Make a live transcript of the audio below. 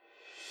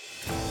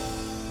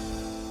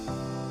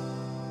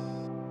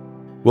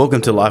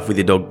Welcome to Life with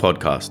Your Dog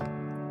podcast.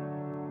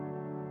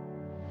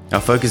 Our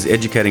focus is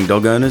educating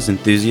dog owners,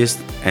 enthusiasts,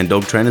 and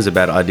dog trainers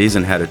about ideas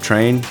on how to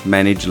train,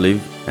 manage,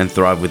 live, and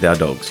thrive with our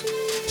dogs.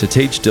 To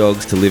teach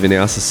dogs to live in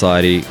our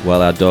society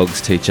while our dogs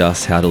teach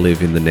us how to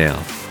live in the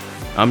now.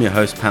 I'm your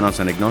host,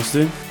 Panos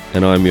Anagnostou.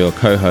 And I'm your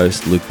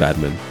co-host, Luke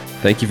Badman.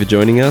 Thank you for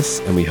joining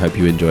us, and we hope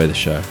you enjoy the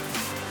show.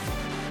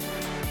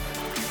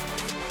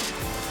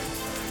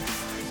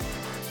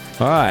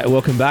 All right,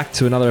 welcome back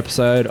to another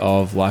episode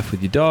of Life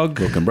with Your Dog.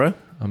 Welcome, bro.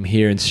 I'm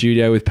here in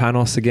studio with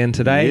Panos again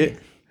today. Yeah.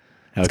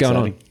 What's going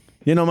on?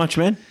 Yeah, not much,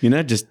 man. You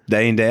know, just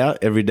day in, day out,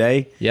 every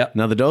day. Yep.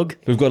 Another dog.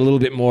 We've got a little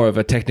bit more of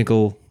a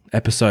technical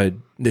episode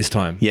this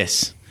time.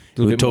 Yes. A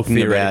little We're bit more talking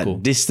theoretical.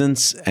 about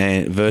distance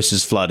and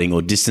versus flooding,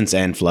 or distance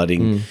and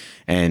flooding.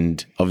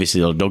 And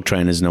obviously, a lot of dog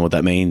trainers know what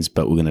that means,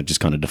 but we're going to just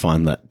kind of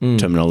define that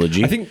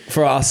terminology. I think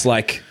for us,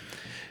 like,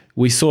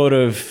 we sort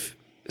of,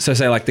 so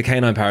say like the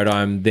canine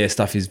paradigm, their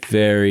stuff is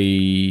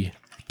very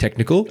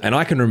technical. And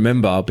I can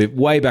remember,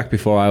 way back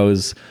before I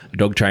was a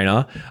dog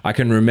trainer, I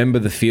can remember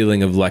the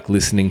feeling of like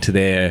listening to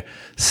their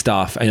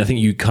stuff. And I think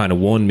you kind of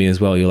warned me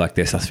as well. You're like,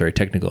 their stuff's very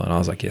technical. And I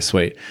was like, yeah,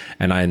 sweet.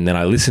 And then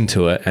I listened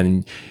to it,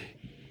 and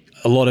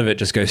a lot of it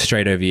just goes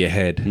straight over your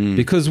head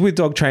because with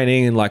dog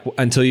training, and like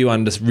until you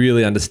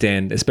really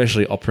understand,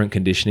 especially operant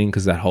conditioning,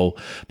 because that whole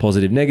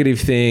positive negative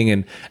thing,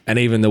 and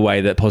even the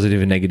way that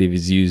positive and negative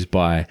is used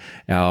by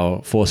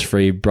our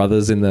force-free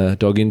brothers in the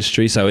dog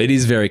industry. So it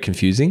is very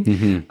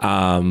confusing.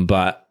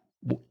 But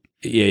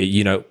yeah,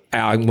 you know,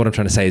 what I'm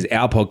trying to say is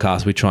our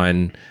podcast, we try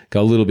and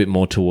go a little bit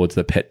more towards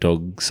the pet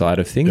dog side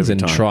of things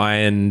and try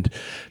and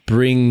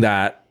bring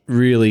that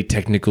really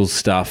technical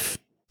stuff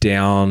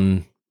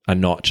down a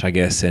notch, I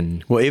guess,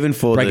 and even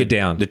for break it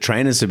down. The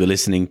trainers to be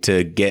listening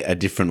to get a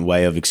different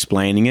way of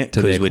explaining it,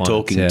 because we're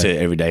talking to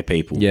everyday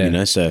people, you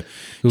know, so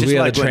we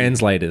are the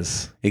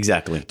translators.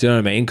 Exactly. Do you know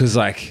what I mean? Because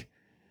like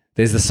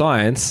there's the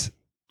science,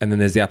 and then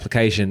there's the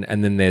application,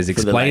 and then there's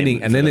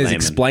explaining, and then there's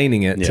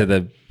explaining it to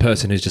the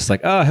person who's just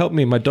like, oh, help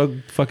me, my dog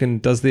fucking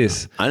does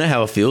this. I know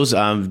how it feels.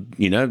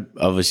 You know,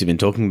 obviously been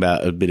talking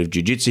about a bit of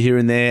jiu-jitsu here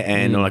and there,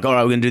 and I'm like, all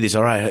right, we're going to do this.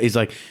 All right. He's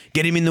like,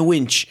 get him in the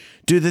winch,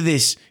 do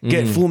this,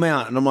 get full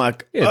mount. And I'm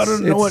like, I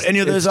don't know what any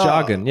of those are.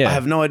 Jargon, yeah. I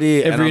have no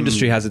idea. Every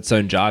industry has its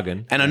own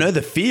jargon. And I know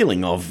the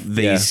feeling of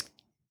these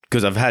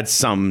because I've had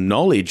some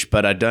knowledge,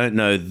 but I don't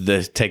know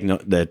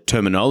the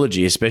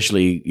terminology,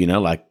 especially, you know,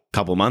 like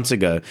couple months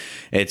ago.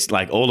 It's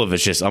like all of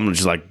us I'm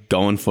just like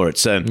going for it.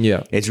 So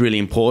it's really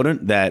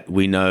important that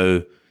we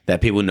know, that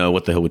people know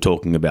what the hell we're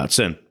talking about.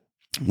 So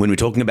when we're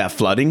talking about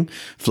flooding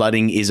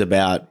is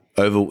about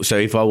so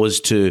if I was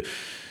to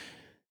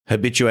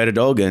habituate a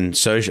dog and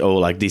or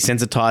like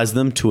desensitize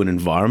them to an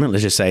environment,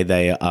 let's just say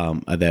they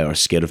are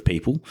scared of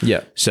people.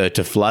 Yeah. So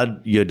to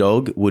flood your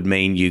dog would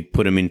mean you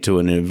put them into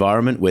an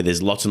environment where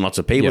there's lots and lots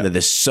of people, that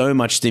there's so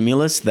much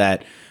stimulus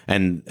that,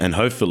 and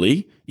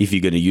hopefully if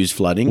you're going to use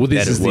flooding,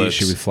 this is the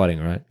issue with flooding,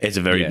 right? It's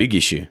a very big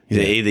issue.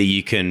 Yeah. Either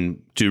you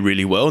can do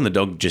really well and the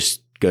dog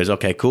just goes,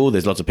 okay, cool,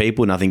 there's lots of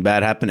people, nothing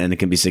bad happened, and it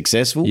can be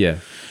successful. Yeah.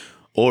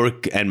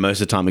 And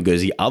most of the time it goes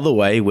the other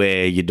way,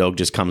 where your dog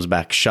just comes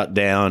back shut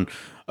down,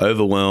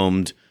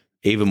 overwhelmed,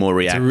 even more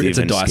reactive. It's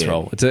a dice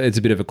roll. It's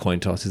a bit of a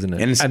coin toss, isn't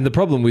it? And the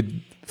problem with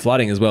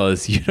flooding as well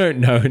is you don't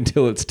know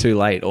until it's too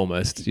late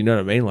almost. You know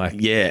what I mean? Like,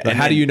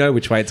 how do you know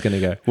which way it's going to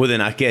go? Well,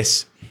 then I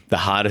guess the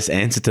hardest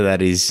answer to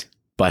that is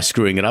by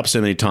screwing it up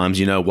so many times,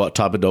 you know what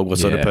type of dog, what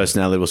sort of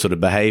personality, what sort of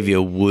behavior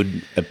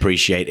would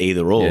appreciate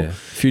either or. Yeah. A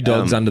few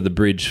dogs under the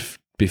bridge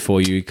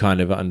before you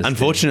kind of understand.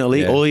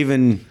 Unfortunately, or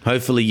even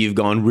hopefully you've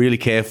gone really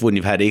careful and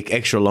you've had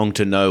extra long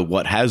to know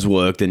what has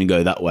worked and you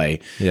go that way.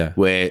 Yeah.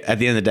 Where at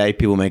the end of the day,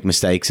 people make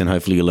mistakes and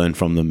hopefully you learn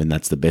from them, and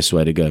that's the best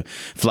way to go.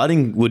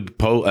 Flooding would,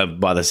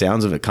 by the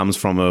sounds of it, comes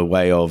from a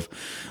way of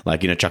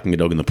like, you know, chucking a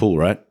dog in the pool,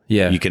 right?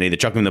 Yeah. You can either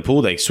chuck them in the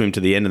pool, they swim to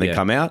the end and they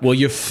come out. Well,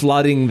 you're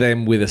flooding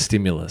them with a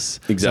stimulus.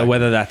 Exactly. So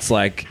whether that's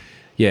like,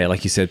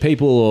 like you said,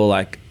 people, or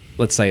like,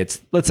 let's say it's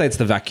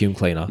the vacuum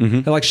cleaner.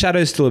 And like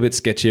Shadow's still a bit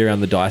sketchy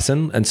around the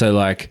Dyson. And so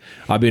like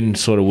I've been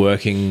sort of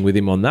working with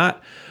him on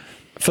that.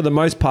 For the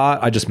most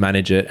part, I just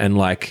manage it. And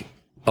like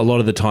a lot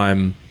of the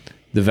time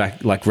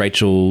like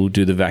Rachel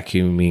do the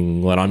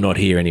vacuuming when I'm not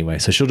here anyway.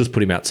 So she'll just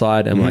put him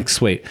outside and I'm like,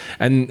 sweet.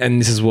 And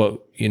this is what,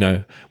 you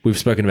know, we've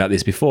spoken about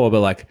this before, but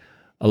like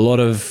a lot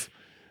of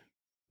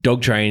dog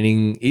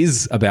training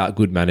is about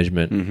good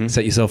management.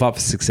 Set yourself up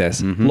for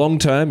success. Long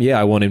term,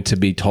 I want him to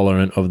be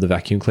tolerant of the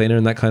vacuum cleaner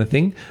and that kind of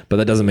thing. But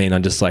that doesn't mean I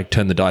just like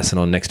turn the Dyson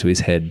on next to his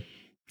head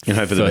and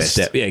hope for the best.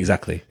 Step. Yeah,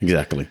 exactly.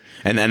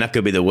 And that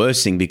could be the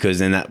worst thing, because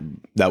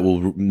then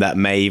that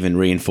may even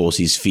reinforce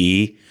his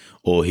fear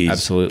or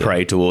his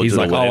prey towards He's it.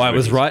 Like, I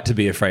was right to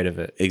be afraid of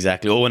it.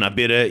 Exactly. Or when I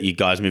bit it, you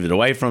guys moved it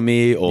away from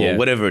me, or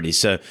whatever it is.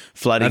 So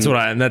flooding.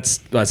 That's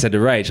what I said to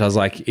Rach. I was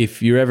like,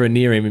 if you're ever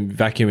near him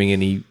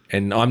vacuuming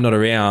and I'm not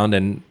around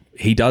and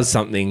he does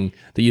something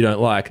that you don't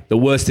like, the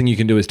worst thing you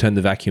can do is turn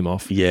the vacuum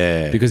off.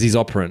 Yeah. Because he's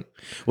operant.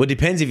 Well, it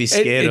depends if he's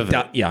scared of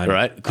it. Yeah, I know.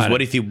 Right? Because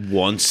what if he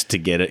wants to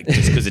get it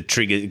just because it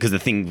triggers, because the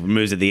thing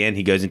moves at the end,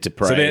 he goes into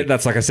prey. So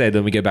that's like I said,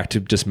 then we go back to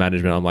just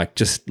management. I'm like,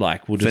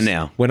 we'll just, For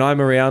now. when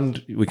I'm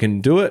around, we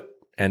can do it.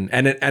 And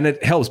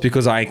it helps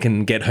because I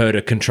can get her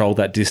to control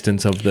that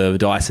distance of the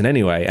Dyson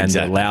anyway. And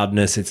the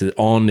loudness, is it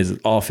on, is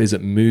it off, is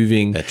it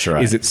moving? That's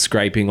right. Is it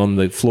scraping on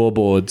the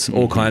floorboards?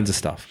 All kinds of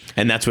stuff.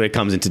 And that's where it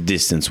comes into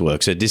distance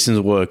work. So distance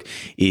work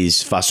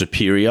is far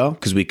superior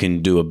because we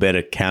can do a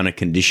better counter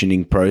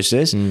conditioning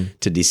process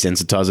to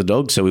desensitize a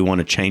dog. So we want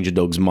to change a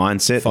dog's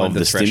mindset of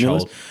the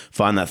stimulus,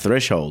 find that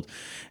threshold.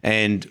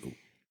 And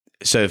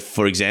so,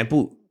 for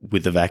example,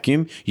 with the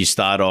vacuum, you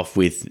start off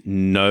with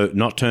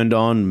not turned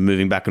on,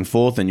 moving back and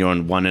forth, and you're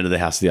on one end of the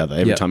house to the other.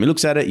 Every time he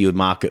looks at it, you would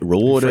mark it,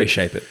 reward it.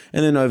 Shape it.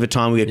 And then over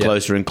time, we get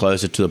closer and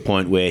closer to the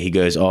point where he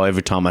goes, oh,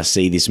 every time I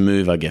see this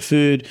move, I get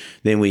food.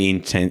 Then we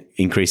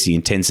increase the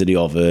intensity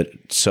of it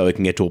so it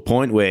can get to a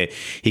point where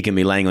he can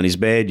be laying on his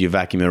bed, you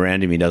vacuum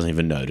around him, he doesn't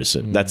even notice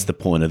it. That's the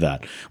point of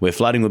that. Where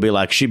flooding would be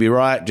like, she'd be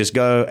right, just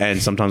go.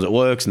 And sometimes it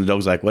works, and the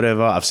dog's like,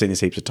 whatever, I've seen this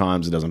heaps of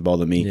times, it doesn't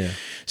bother me. Yeah.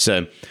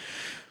 So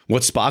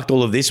what sparked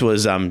all of this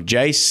was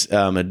Jace,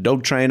 a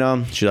dog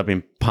trainer. She's up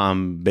in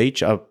Palm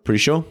Beach, I'm pretty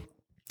sure.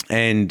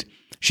 And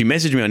she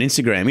messaged me on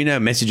Instagram. You know,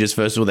 messages,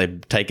 first of all, they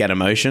take out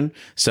emotion.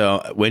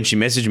 So when she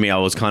messaged me, I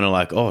was kind of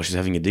like, oh, she's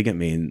having a dig at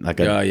me. And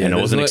and I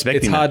wasn't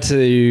expecting It's hard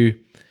to,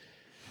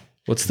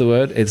 what's the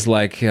word? It's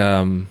like,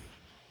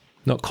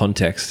 not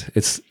context.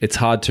 It's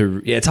hard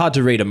to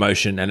read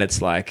emotion. And it's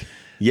like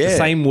the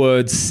same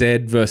words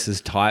said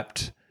versus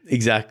typed.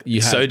 Exactly.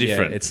 So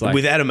different. It's like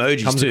without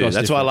emojis too.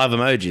 That's why I love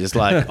emojis. It's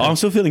like, oh, I'm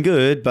still feeling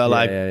good, but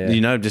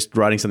just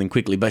writing something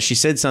quickly. But she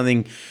said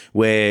something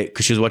where,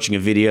 because she was watching a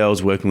video, I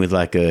was working with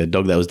like a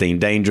dog that was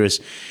deemed dangerous,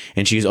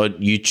 and she goes, oh,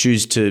 you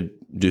choose to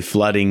do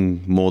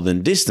flooding more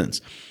than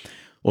distance,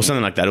 or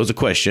something like that. It was a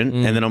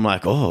question. And then I'm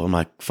like,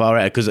 far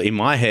out. Because in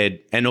my head,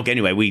 and look,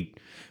 anyway, we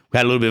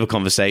had a little bit of a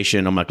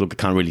conversation. I'm like, look, I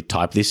can't really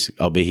type this.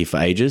 I'll be here for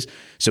ages.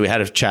 So we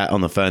had a chat on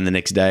the phone the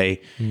next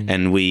day,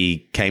 and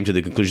we came to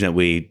the conclusion that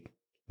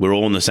we're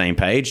all on the same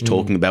page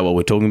talking about what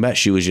we're talking about.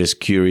 She was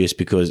just curious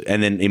because,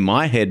 and then in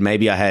my head,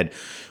 maybe I had,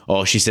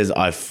 she says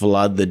I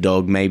flood the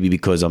dog maybe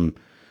because I'm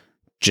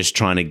just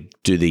trying to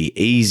do the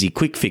easy,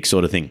 quick fix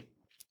sort of thing.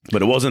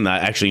 But it wasn't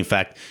that. Actually, in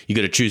fact, you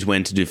got to choose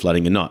when to do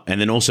flooding or not.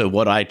 And then also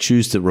what I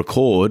choose to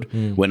record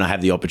when I have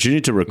the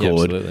opportunity to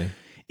record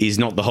is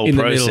not the whole process.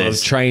 In the middle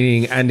of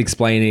training and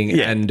explaining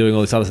and doing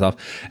all this other stuff.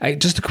 Hey,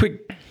 just a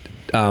quick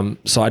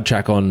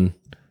sidetrack on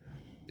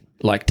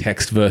like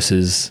text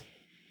versus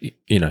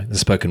the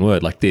spoken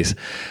word like this.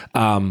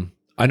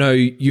 I know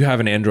you have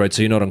an Android,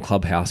 so you're not on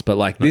Clubhouse, but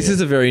like this is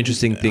a very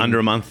interesting thing. Under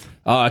a month.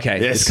 Oh, okay.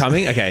 Yes. It's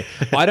coming. Okay.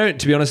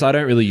 To be honest, I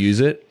don't really use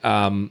it.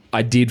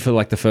 I did for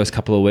like the first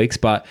couple of weeks,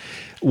 but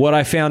what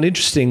I found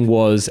interesting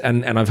was,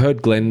 and I've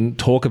heard Glenn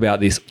talk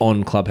about this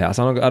on Clubhouse.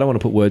 I don't want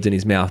to put words in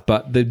his mouth,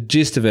 but the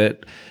gist of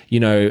it,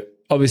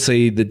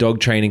 obviously the dog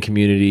training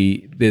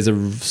community, there's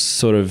a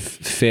sort of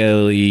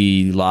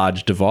fairly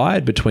large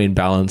divide between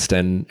balanced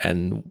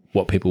and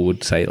what people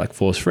would say like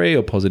force free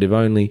or positive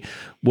only,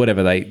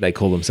 whatever they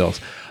call themselves.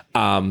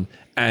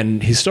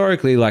 And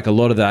historically, like a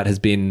lot of that has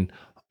been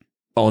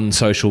on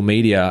social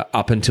media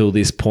up until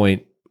this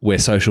point where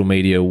social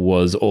media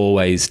was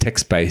always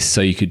text-based.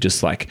 So you could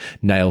just like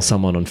nail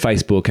someone on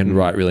Facebook and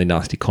write really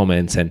nasty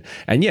comments and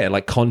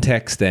like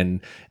context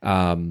and,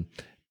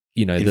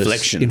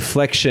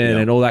 inflection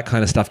and all that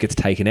kind of stuff gets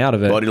taken out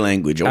of it. Body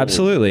language.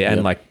 Absolutely.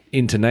 And like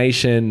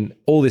intonation,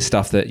 all this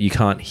stuff that you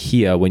can't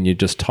hear when you're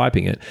just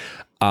typing it.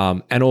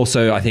 And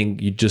also I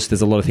think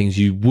there's a lot of things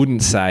you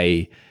wouldn't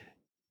say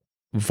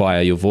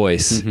via your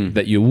voice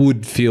that you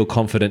would feel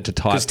confident to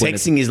type. Because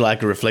texting is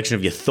like a reflection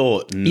of your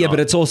thought. But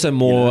it's also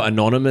more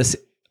anonymous.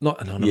 Not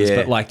anonymous,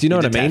 but like, do you know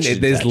what I mean?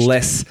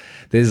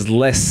 There's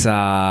less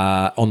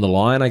on the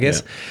line, I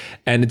guess.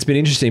 And it's been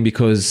interesting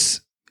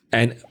because,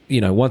 and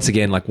once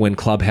again, like when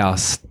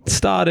Clubhouse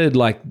started,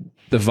 like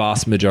the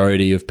vast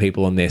majority of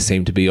people on there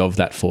seem to be of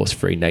that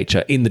force-free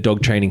nature in the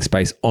dog training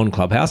space on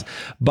Clubhouse.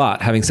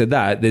 But having said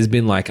that, there's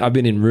been like, I've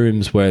been in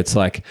rooms where it's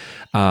like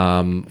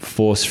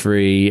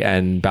force-free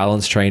and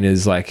balance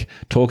trainers like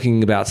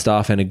talking about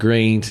stuff and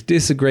agreeing to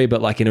disagree,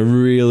 but like in a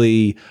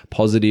really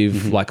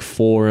positive like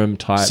forum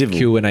type civil.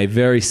 Q&A,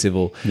 very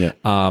civil. Yeah.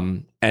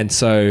 And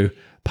so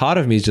part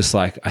of me is just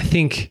like, I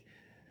think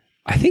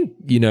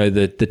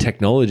the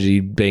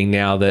technology being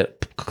now that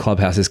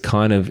Clubhouse is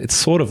it's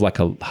sort of like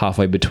a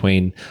halfway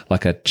between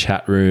like a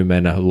chat room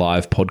and a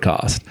live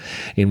podcast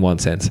in one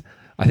sense.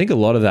 I think a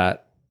lot of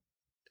that,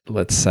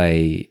 let's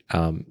say,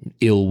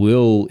 ill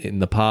will in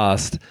the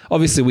past,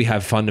 obviously we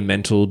have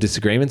fundamental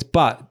disagreements,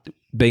 but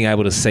being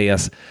able to see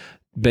us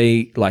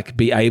be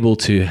able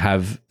to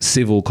have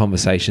civil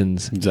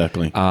conversations.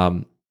 Exactly.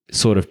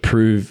 Sort of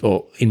prove,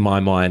 or in my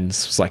mind,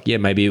 it's like,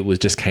 maybe it was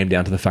just came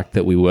down to the fact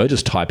that we were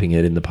just typing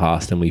it in the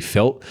past and we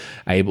felt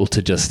able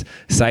to just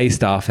say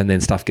stuff and then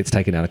stuff gets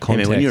taken out of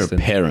context. When you're a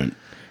parent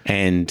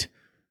and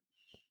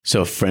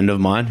So a friend of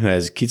mine who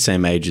has kids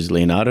same age as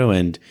Leonardo,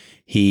 and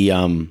he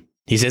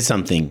said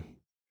something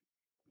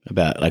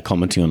about like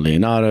commenting on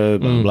Leonardo,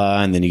 blah,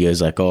 blah, and then he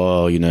goes like,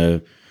 oh, you know,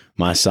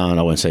 my son,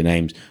 I won't say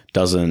names,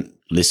 doesn't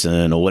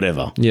listen or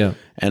whatever. Yeah.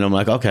 And I'm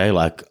like, okay,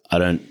 like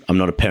I'm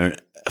not a parent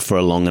for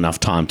a long enough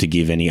time to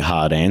give any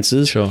hard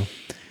answers. Sure.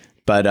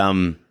 But,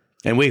 and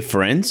we're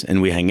friends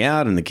and we hang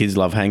out and the kids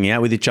love hanging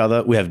out with each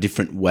other. We have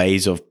different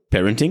ways of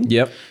parenting.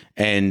 Yep.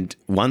 And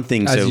one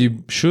thing, As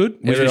you should.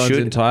 Everyone's should,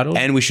 entitled.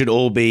 and we should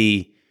all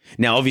be,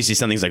 now obviously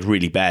something's like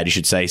really bad, you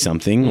should say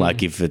something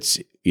like if it's,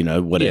 you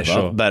know, whatever. Yeah,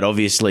 sure. But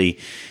obviously,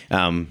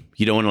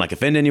 you don't want to like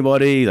offend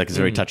anybody. Like it's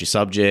a very touchy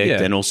subject.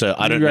 Yeah. And also,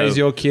 I don't you know. raise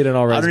your kid and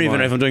I'll raise I don't even mine.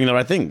 know if I'm doing the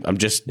right thing. I'm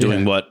just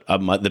doing what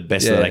the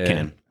best that I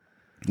can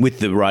with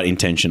the right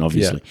intention,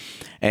 obviously.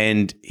 Yeah.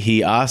 And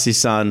he asked his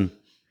son,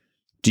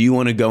 do you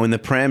want to go in the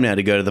pram now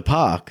to go to the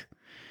park?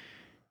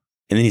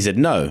 And then he said,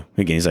 no.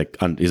 Again, he's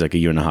like a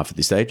year and a half at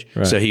this stage.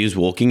 Right. So he was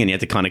walking and he had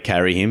to kind of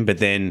carry him. But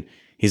then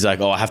he's like,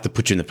 oh, I have to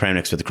put you in the pram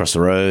next to across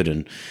the road.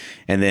 And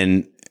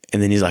then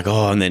he's like,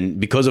 oh, and then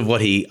because of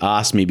what he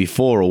asked me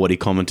before or what he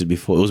commented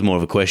before, it was more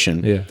of a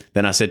question. Yeah.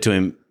 Then I said to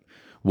him,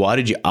 why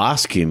did you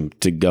ask him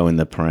to go in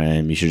the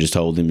pram? You should have just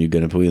told him you're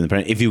going to put him in the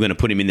pram if you're going to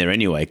put him in there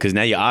anyway. Because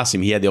now you asked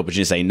him, he had the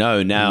opportunity to say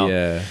no now.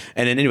 Yeah.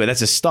 And then anyway,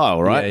 that's a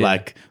style, right? Yeah, yeah.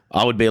 Like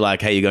I would be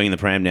like, hey, you're going in the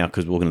pram now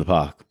because we're walking to the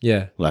park.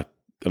 Yeah. Like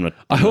I'm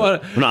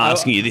not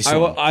asking you this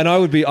one. And I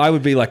would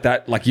be like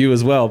that, like you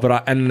as well.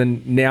 But and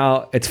then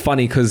now it's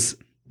funny because,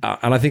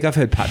 and I think I've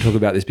heard Pat talk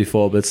about this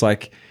before, but it's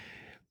like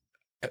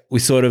we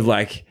sort of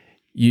like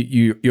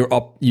you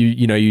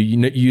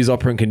use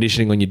operant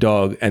conditioning on your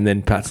dog, and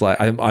then Pat's like,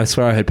 I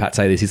swear I heard Pat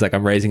say this. He's like,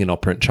 I'm raising an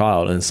operant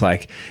child, and it's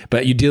like,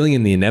 but you're dealing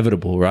in the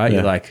inevitable, right? Yeah.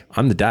 You're like,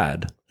 I'm the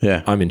dad.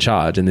 Yeah, I'm in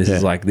charge, and this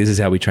is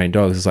how we train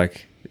dogs. It's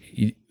like.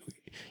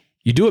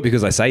 You do it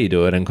because I say you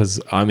do it and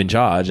because I'm in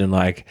charge and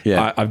like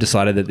I've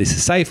decided that this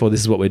is safe or this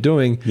is what we're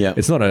doing. Yeah.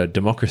 It's not a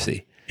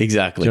democracy.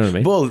 Exactly. Do you know what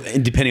I mean?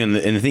 Well, depending on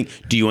the thing,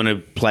 do you want to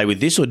play with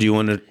this or do you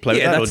want to play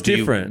with that? That's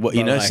different.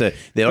 So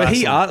there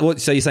are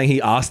so you're saying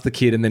he asked the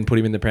kid and then put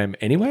him in the pram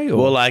anyway? Or?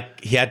 Well,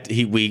 like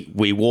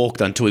we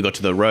walked until we got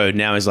to the road.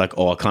 Now he's like,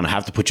 oh, I kind of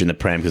have to put you in the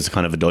pram because it's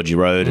kind of a dodgy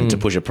road and to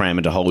push a pram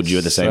and to hold you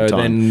at the same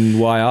time. Then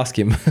why ask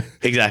him?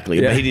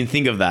 Exactly. But he didn't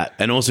think of that.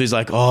 And also he's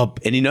like, oh,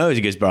 and he knows,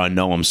 he goes, bro, I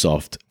know I'm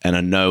soft and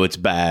I know it's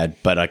bad,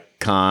 but I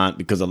can't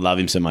because I love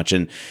him so much.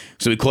 And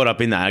so we caught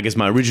up in that. I guess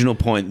my original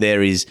point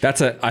there is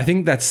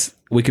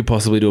we could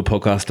possibly do a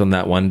podcast on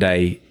that one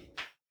day.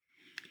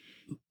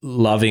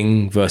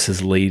 Loving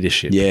versus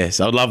leadership.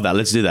 Yes, I would love that.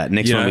 Let's do that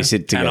next time we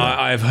sit together. And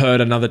I've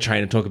heard another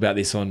trainer talk about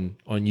this on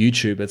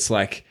YouTube. It's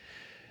like,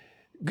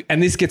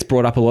 and this gets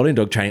brought up a lot in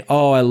dog training.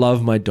 Oh, I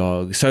love my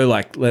dog. So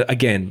like,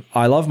 again,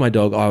 I love my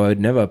dog. I would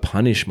never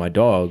punish my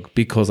dog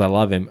because I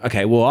love him.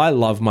 Okay, well, I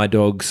love my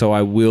dog, so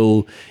I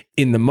will,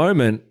 in the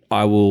moment,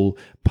 I will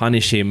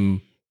punish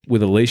him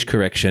with a leash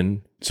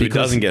correction. So he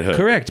doesn't get hurt.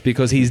 Correct,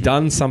 because he's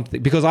done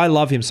something, because I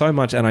love him so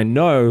much and I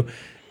know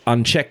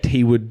unchecked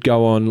he would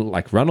go on,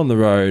 like run on the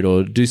road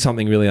or do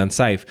something really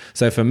unsafe.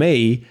 So for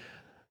me,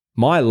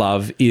 my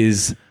love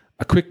is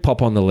a quick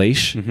pop on the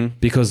leash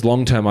because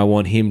long term I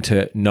want him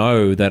to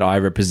know that I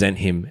represent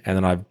him and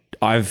then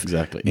I've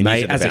exactly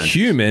made, as a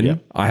human,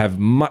 I have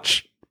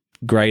much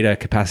greater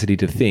capacity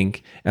to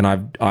think and I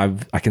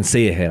can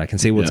see ahead. I can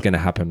see what's going to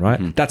happen,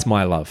 right? That's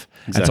my love.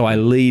 Exactly. And so I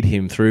lead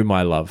him through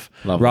my love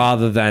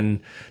rather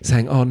than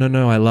saying, oh,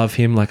 no, I love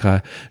him. Like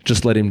I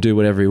just let him do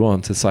whatever he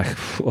wants. It's like,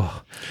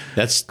 oh,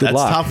 that's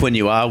tough when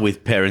you are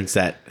with parents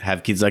that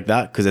have kids like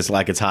that because it's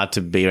like it's hard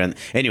to be around.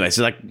 Anyway,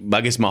 so like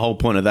I guess my whole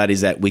point of that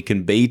is that we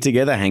can be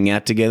together, hang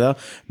out together,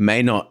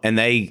 may not,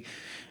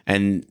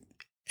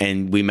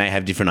 and we may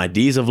have different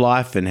ideas of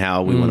life and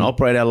how we want to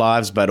operate our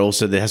lives, but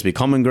also there has to be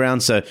common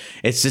ground. So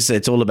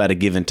it's all about a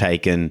give and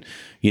take and,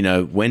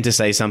 when to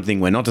say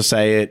something, when not to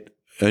say it,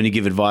 only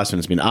give advice when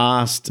it's been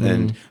asked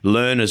and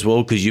learn as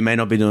well because you may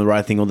not be doing the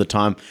right thing all the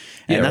time.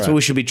 And that's what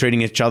we should be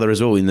treating each other as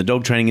well. In the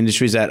dog training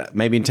industry is that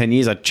maybe in 10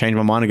 years I change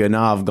my mind and go,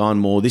 no, I've gone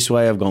more this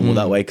way, I've gone more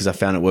that way because I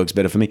found it works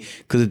better for me.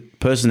 Because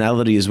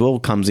personality as well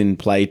comes in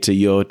play to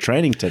your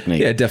training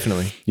technique. Yeah,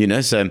 definitely.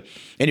 So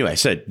anyway,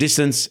 so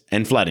distance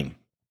and flooding.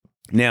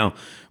 Now,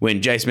 when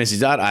Jace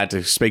messaged out, I had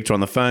to speak to her on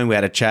the phone. We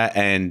had a chat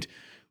and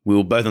we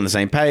were both on the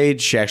same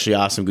page. She actually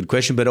asked some good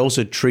questions, but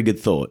also triggered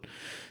thought.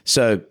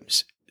 So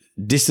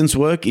distance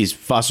work is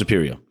far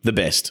superior, the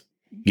best.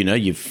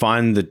 You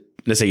find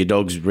let's say your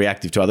dog's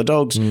reactive to other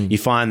dogs. You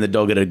find the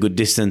dog at a good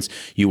distance.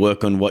 You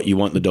work on what you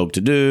want the dog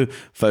to do.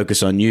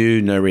 Focus on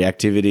you, no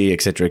reactivity,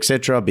 et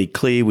cetera, be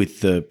clear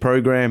with the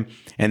program.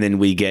 And then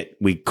we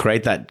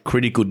create that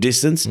critical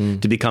distance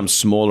to become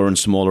smaller and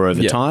smaller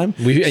over time.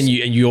 And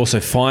you also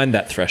find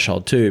that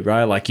threshold too,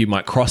 right? Like you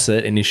might cross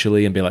it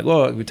initially and be like,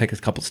 well, we take a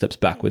couple steps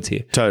backwards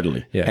here.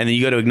 Totally. Yeah. And then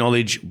you got to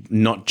acknowledge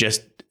not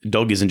just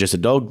dog isn't just a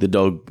dog. The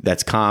dog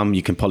that's calm,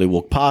 you can probably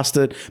walk past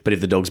it. But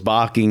if the dog's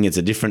barking, it's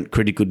a different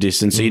critical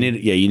distance. So you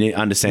need to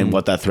understand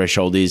what that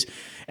threshold is,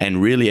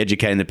 and really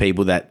educating the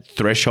people that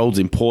threshold's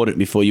important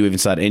before you even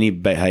start any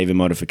behavior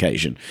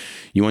modification.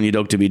 You want your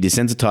dog to be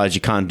desensitized.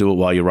 You can't do it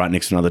while you're right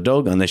next to another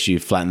dog unless you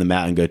flatten them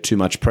out and go too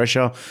much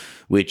pressure,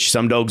 which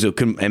some dogs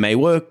it may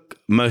work.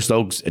 Most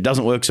dogs, it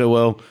doesn't work so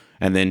well.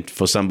 And then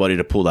for somebody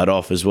to pull that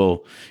off as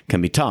well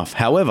can be tough.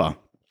 However,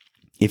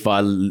 if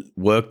I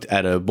worked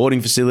at a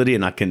boarding facility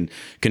and I can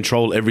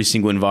control every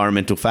single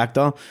environmental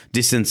factor,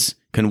 distance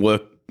can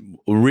work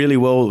really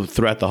well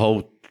throughout the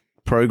whole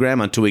program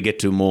until we get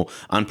to more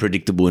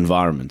unpredictable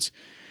environments.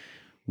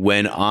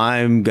 When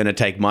I'm going to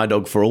take my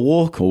dog for a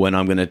walk, or when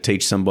I'm going to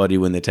teach somebody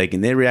when they're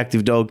taking their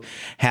reactive dog,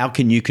 how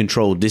can you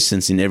control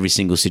distance in every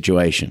single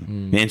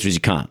situation? The answer is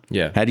you can't.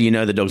 Yeah. How do you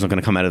know the dog's not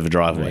going to come out of the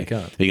driveway? No, you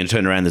can't. You're going to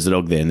turn around, there's a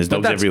dog there, and there's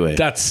dogs everywhere.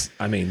 That's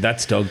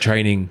dog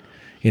training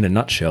in a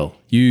nutshell.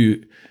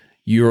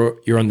 You're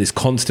on this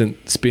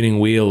constant spinning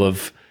wheel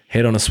of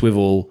head on a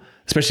swivel,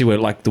 especially where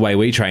like the way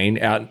we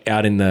train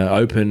out in the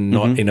open,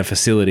 not in a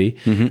facility.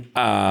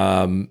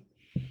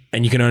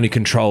 And you can only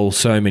control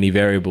so many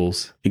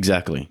variables.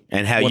 Exactly.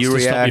 And how What's you to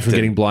react. stop you from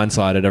getting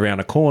blindsided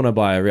around a corner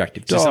by a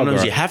reactive dog. So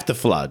sometimes you have to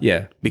flood.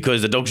 Yeah.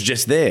 Because the dog's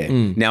just there.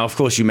 Now, of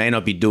course, you may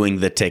not be doing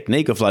the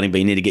technique of flooding, but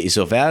you need to get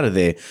yourself out of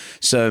there.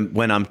 So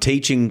when I'm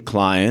teaching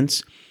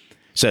clients,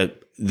 so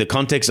the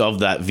context of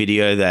that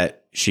video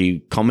that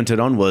she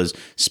commented on was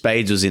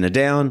Spades was in a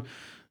down.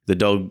 The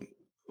dog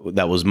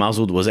that was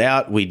muzzled was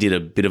out. We did a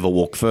bit of a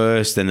walk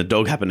first. Then the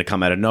dog happened to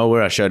come out of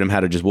nowhere. I showed him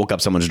how to just walk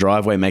up someone's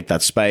driveway, make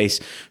that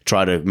space,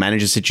 try to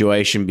manage the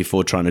situation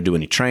before trying to do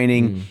any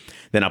training.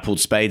 Then I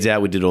pulled Spades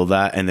out. We did all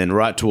that. And then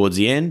right towards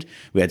the end,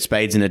 we had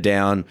Spades in a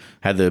down,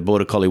 had the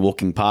border collie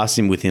walking past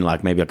him within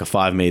maybe a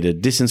 5 meter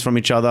distance from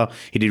each other.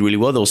 He did really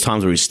well. There was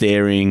times where he was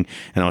staring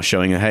and I was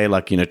showing her, hey,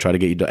 try to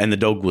get your dog. And the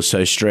dog was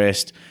so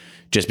stressed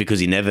just because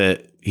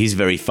he's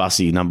very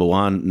fussy, number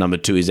one. Number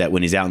two is that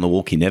when he's out on the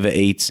walk, he never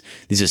eats.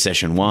 This is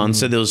session one.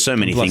 So there was so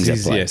many things at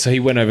play. Yeah, so he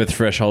went over the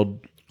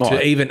threshold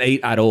to even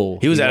eat at all.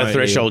 He was at a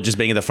threshold just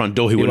being at the front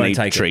door. He wouldn't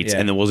eat treats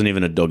and there wasn't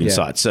even a dog in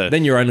sight. So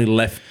then you're only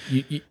left...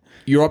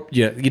 Your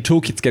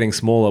toolkit's getting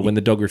smaller when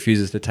the dog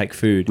refuses to take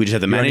food. We just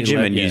have to manage him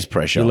and use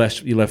pressure.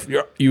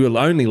 You were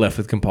only left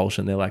with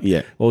compulsion. They're like,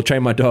 well,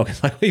 train my dog.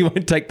 It's like, well, you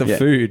won't take the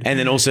food. And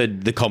then also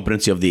the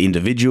competency of the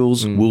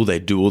individuals. Will they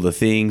do all the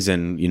things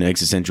and,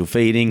 existential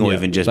feeding or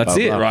even just... That's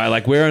it, right?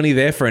 Like we're only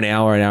there for an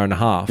hour and a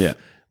half. Yeah.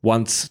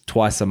 Once,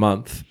 twice a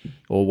month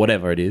or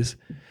whatever it is.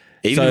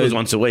 Even if it was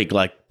once a week,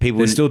 people...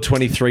 There's still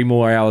 23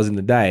 more hours in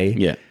the day.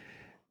 Yeah.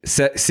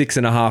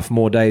 6.5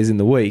 more days in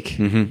the week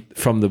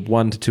from the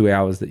 1 to 2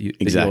 hours that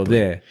you're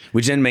there.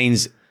 Which then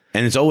means,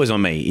 and it's always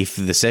on me, if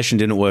the session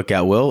didn't work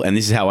out well, and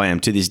this is how I am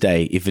to this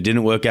day, if it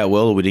didn't work out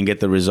well or we didn't get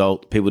the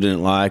result, people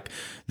didn't like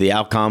the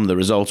outcome, the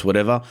results,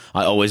 whatever,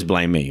 I always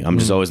blame me. I'm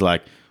just always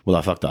like, well,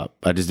 I fucked up.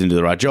 I just didn't do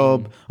the right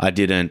job. I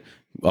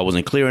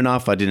wasn't clear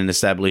enough. I didn't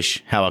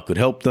establish how I could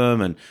help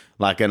them. And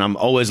I'm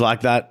always like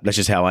that. That's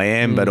just how I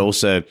am. But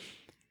also...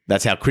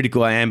 that's how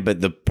critical I am.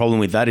 But the problem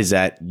with that is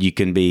that you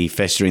can be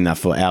festering that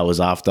for hours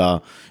after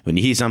when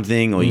you hear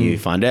something or you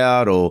find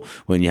out or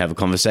when you have a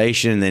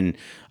conversation. Then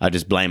I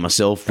just blame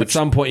myself. At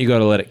some point, you got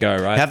to let it go,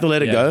 right? Have to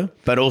let it go.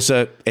 But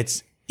also,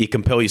 you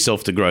compel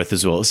yourself to growth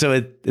as well. So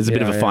it's a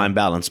bit of a fine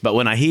balance. But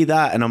when I hear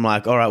that and I'm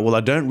like, all right, well,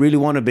 I don't really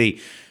want to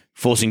be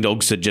forcing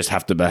dogs to just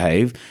have to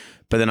behave.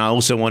 But then I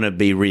also want to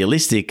be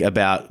realistic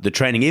about the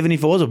training. Even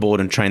if I was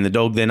aboard and train the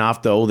dog, then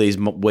after all these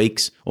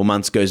weeks or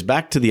months goes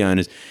back to the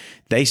owners,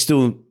 they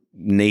still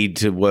need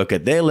to work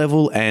at their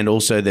level, and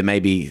also there may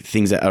be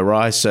things that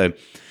arise. So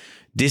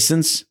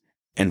distance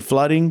and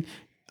flooding,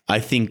 I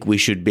think we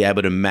should be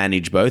able to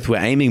manage both.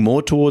 We're aiming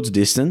more towards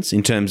distance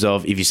in terms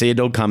of if you see a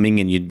dog coming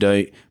and you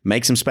don't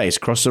make some space,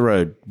 cross the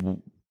road,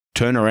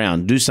 turn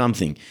around, do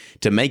something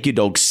to make your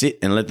dog sit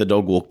and let the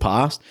dog walk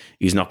past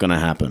is not going to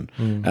happen.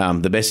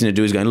 The best thing to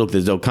do is going, look,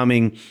 there's a dog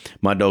coming.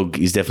 My dog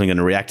is definitely going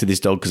to react to this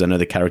dog because I know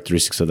the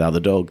characteristics of the other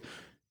dog.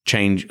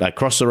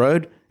 Cross the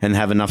road and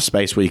have enough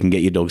space where you can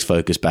get your dog's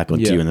focus back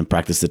onto you and then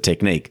practice the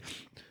technique.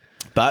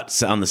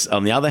 But on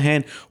the other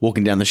hand,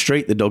 walking down the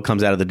street, the dog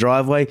comes out of the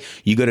driveway.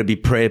 You got to be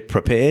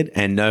prepared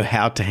and know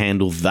how to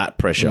handle that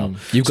pressure.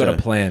 You've got a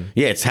plan.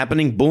 Yeah, it's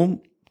happening.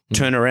 Boom.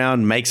 Turn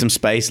around, make some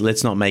space.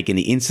 Let's not make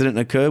any incident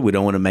occur. We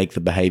don't want to make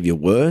the behavior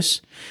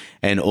worse.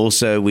 And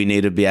also we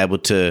need to be able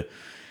to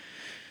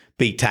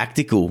be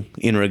tactical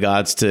in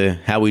regards to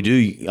how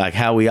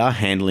we are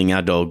handling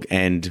our dog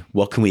and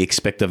what can we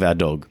expect of our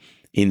dog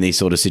in these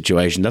sort of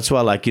situations. That's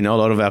why, a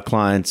lot of my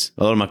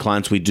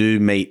clients, we do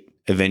meet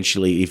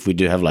eventually if we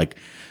do have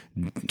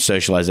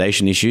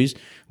socialization issues.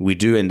 We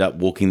do end up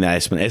walking the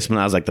Esplanade.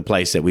 Esplanade is the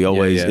place that we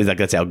always, is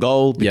that's our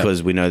goal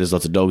because we know there's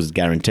lots of dogs, it's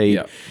guaranteed.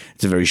 Yep.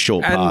 It's a very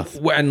short path.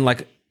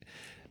 And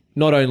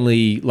not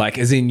only,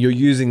 as in you're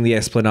using the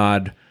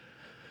Esplanade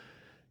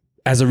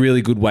as a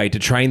really good way to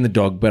train the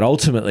dog, but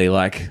ultimately,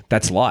 like,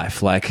 that's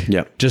life. Like,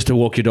 Yep. just to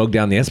walk your dog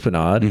down the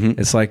Esplanade,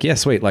 it's like, yeah,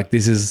 sweet. Like,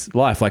 this is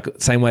life. Like,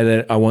 same way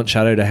that I want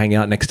Shadow to hang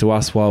out next to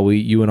us while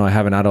you and I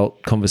have an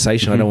adult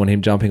conversation. I don't want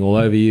him jumping all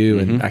over you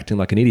and acting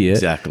like an idiot.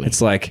 Exactly.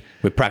 It's like,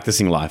 We're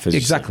practicing life. As you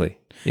said. exactly.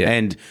 Yeah.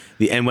 And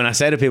when I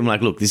say to people,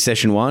 like, look, this is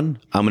session 1,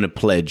 I'm going to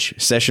pledge.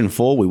 Session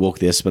 4, we walk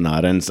the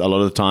Esplanade. And a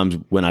lot of the times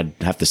when I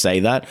have to say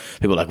that,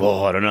 people are like,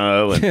 well, I don't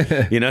know.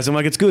 And, so I'm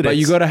like, it's good. But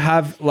you got to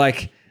have,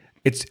 like,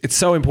 it's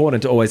so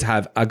important to always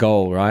have a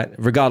goal, right?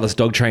 Regardless,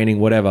 dog training,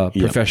 whatever,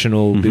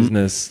 professional,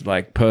 business,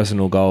 like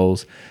personal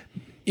goals.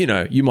 You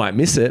know, you might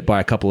miss it by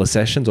a couple of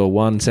sessions or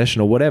one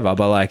session or whatever,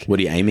 but like, What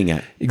are you aiming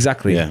at?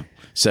 exactly. Yeah.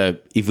 So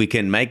if we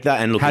can make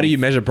that and look, How do you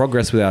measure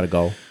progress without a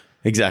goal?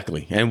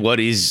 exactly? And what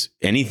is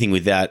anything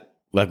without,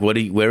 like,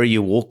 where are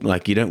you walking?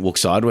 Like, you don't walk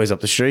sideways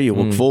up the street. You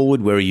walk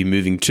forward. Where are you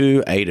moving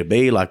to? A to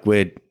B. Like,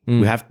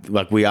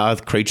 we are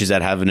creatures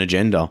that have an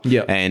agenda.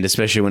 Yeah. And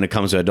especially when it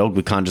comes to our dog,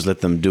 we can't just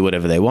let them do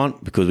whatever they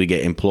want because we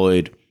get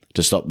employed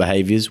to stop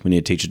behaviors. We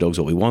need to teach the dogs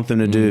what we want them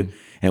to do.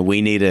 And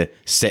we need to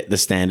set the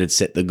standard,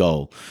 set the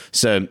goal.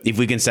 So if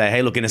we can say,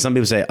 hey, look, and some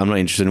people say, I'm not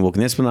interested in walking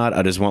the Esplanade.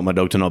 I just want my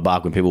dog to not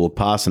bark when people walk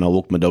past, and I'll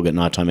walk my dog at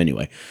nighttime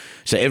anyway.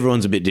 So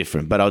everyone's a bit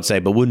different. But I would say,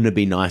 but wouldn't it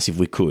be nice if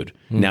we could?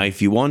 Now,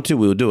 if you want to,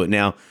 we'll do it.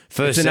 Now,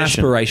 first It's an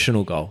session.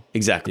 aspirational goal.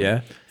 Exactly.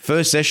 Yeah.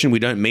 First session, we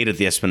don't meet at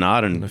the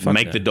Esplanade and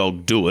make the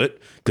dog do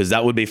it because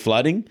that would be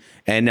flooding.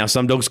 And now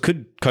some dogs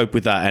could cope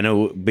with that and it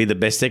would be the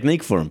best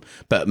technique for them.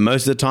 But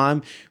most of the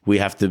time, we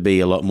have to be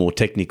a lot more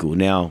technical.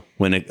 Now,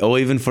 or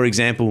even, for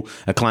example,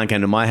 a client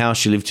came to my house.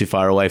 She lived too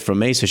far away from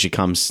me. So she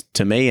comes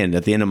to me, and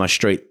at the end of my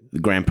street, the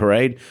Grand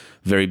Parade,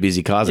 very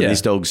busy cars. Yeah. And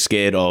this dog's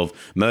scared of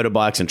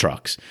motorbikes and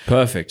trucks.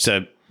 Perfect.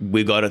 So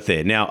we got it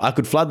there. Now, I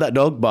could flood that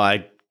dog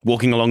by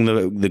walking along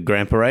the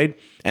Grand Parade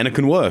and it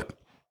can work.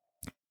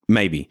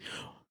 Maybe.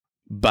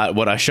 But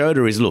what I showed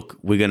her is, look,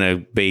 we're going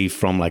to be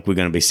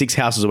 6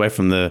 houses away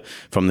from the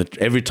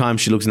every time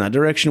she looks in that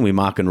direction, we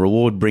mark and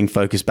reward, bring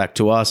focus back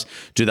to us,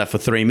 do that for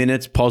 3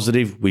 minutes,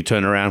 positive, we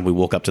turn around, we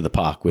walk up to the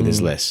park where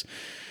there's less.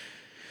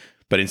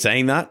 But in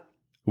saying that,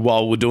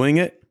 while we're doing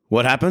it,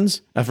 what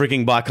happens? A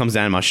freaking bike comes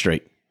down my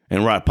street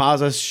and right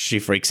past us, she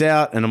freaks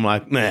out and I'm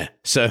like, meh.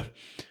 So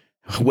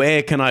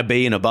where can I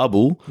be in a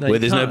bubble where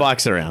there's no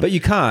bikes around? But you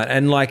can't.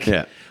 And like,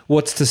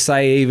 what's to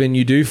say even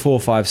you do 4 or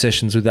 5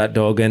 sessions with that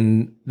dog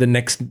and the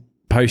next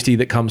postie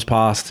that comes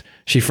past,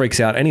 she freaks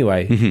out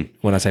anyway.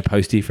 When I say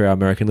postie for our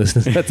American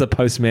listeners, that's a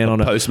postman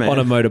on a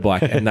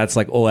motorbike. And that's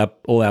like all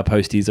our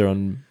posties are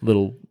on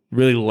little,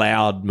 really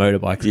loud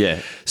motorbikes.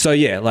 Yeah. So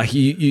yeah, like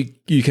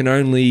you can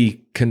only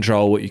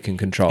control what you can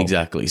control.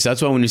 Exactly. So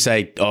that's why when you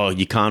say, oh,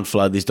 you can't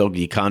flood this dog,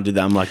 you can't do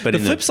that, I'm like, but the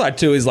flip side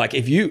too is like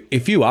if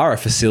you are a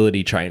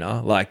facility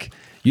trainer, like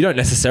you don't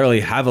necessarily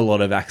have a lot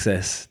of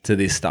access to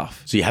this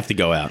stuff. So you have to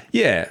go out.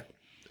 Yeah.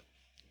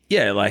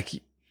 Yeah, like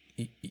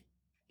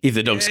If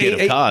the dog's scared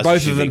of cars.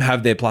 both of them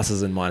have their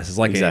pluses and minuses,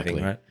 like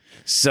anything, right?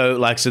 So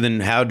then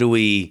how do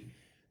we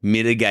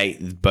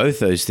mitigate both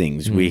those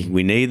things?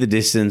 We need the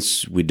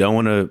distance. We don't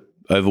want to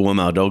overwhelm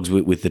our dogs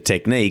with the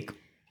technique.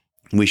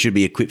 We should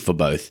be equipped for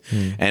both.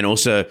 And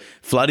also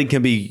flooding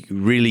can be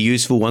really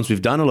useful once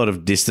we've done a lot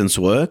of distance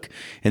work.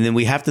 And then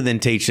we have to then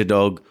teach the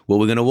dog, well,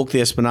 we're going to walk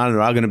the Esplanade and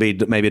there are going to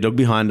be maybe a dog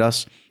behind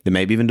us. There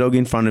may be even a dog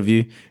in front of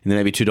you. And then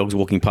maybe 2 dogs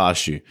walking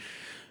past you.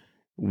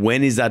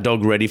 When is that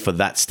dog ready for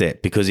that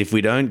step? Because if we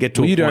don't get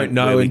to a point you don't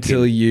know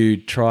until you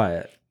try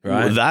it,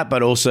 right? Well, that,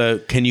 but also,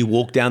 can you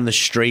walk down the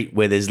street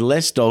where there's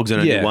less dogs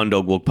and only one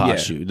dog walk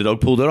past you? The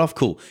dog pulled it off.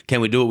 Cool. Can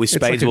we do it with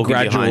Spades it's like walking a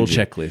gradual behind you?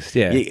 checklist.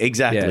 Yeah,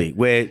 exactly. Yeah.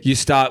 Where you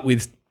start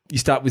with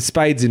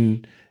Spades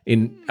in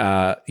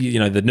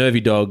the nervy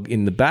dog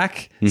in the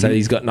back, so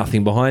he's got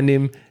nothing behind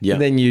him. Yeah.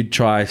 And then you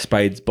try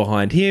Spades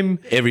behind him.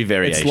 Every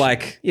variation. It's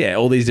like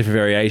all these different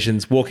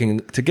variations walking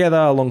together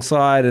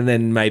alongside, and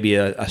then maybe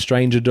a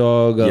stranger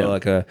dog or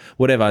like a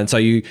whatever. And so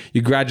you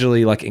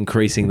gradually like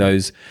increasing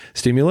those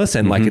stimulus,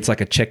 and like it's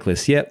like a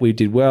checklist. Yep, we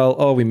did well.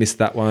 Oh, we missed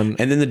that one.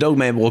 And then the dog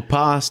may walk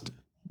past,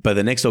 but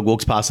the next dog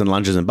walks past and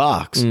lunges and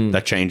barks.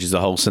 That changes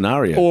the whole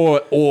scenario.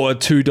 Or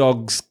 2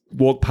 dogs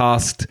walk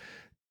past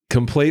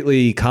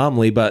completely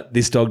calmly, but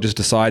this dog just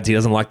decides he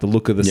doesn't like the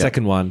look of the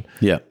second one.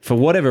 Yeah. For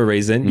whatever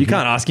reason, you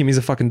can't ask him. He's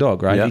a fucking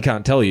dog, right? Yeah. He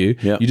can't tell you.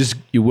 Yeah.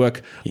 You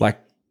work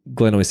like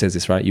Glenn always says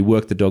this, right? You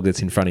work the dog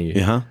that's in front of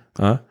you.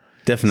 Huh?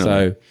 Definitely.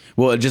 So,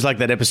 well, just like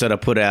that episode I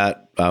put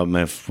out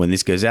when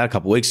this goes out a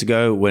couple of weeks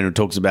ago, when it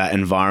talks about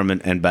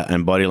environment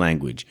and body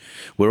language.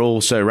 We're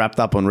all so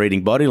wrapped up on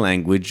reading body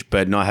language,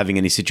 but not having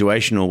any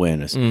situational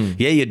awareness.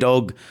 Yeah, your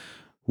dog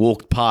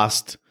walked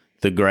past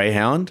the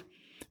greyhound,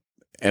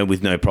 and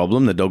with no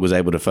problem, the dog was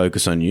able to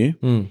focus on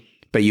you.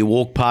 But you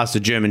walk past a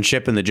German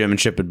Shepherd and the German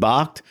Shepherd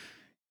barked,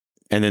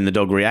 and then the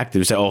dog reacted.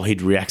 You say, oh, he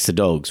reacts to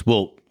dogs.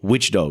 Well,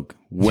 which dog?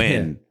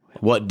 When?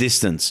 What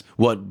distance?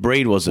 What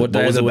breed was it? What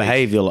was the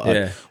behavior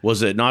like?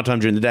 Was it nighttime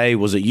during the day?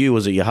 Was it you?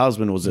 Was it your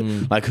husband? Was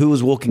it like who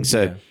was walking?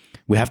 So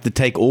we have to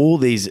take all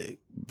these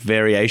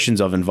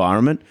variations of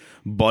environment,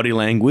 body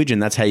language,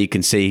 and that's how you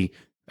can see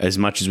as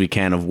much as we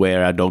can of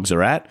where our dogs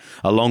are at,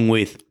 along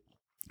with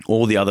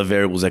all the other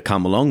variables that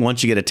come along.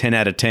 Once you get a 10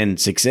 out of 10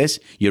 success,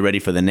 you're ready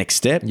for the next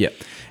step. Yep.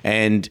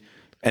 And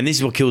this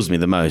is what kills me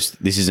the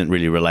most. This isn't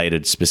really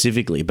related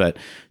specifically, but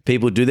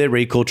people do their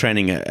recall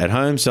training at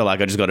home. So like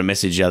I just got a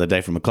message the other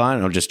day from a client,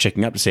 and I'm just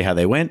checking up to see how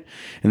they went.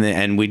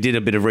 And we did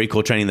a bit of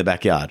recall training in the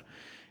backyard.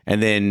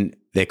 And then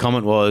their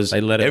comment was,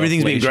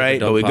 everything's been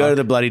great, but we go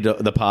to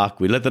the park,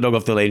 we let the dog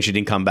off the lead and she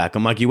didn't come back.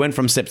 I'm like, you went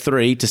from step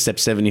 3 to step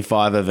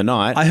 75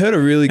 overnight. I heard a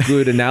really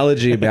good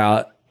analogy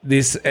about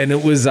this, and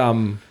it was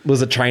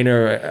a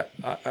trainer.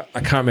 I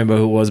can't remember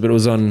who it was, but it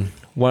was on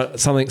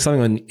something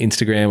on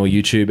Instagram or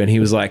YouTube, and he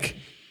was like,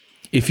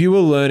 if you were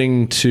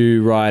learning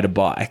to ride a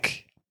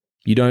bike,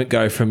 you don't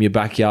go from your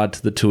backyard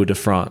to the Tour de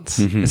France.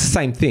 Mm-hmm. It's the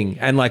same thing.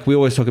 And like we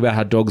always talk about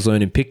how dogs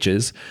learn in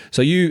pictures.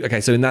 So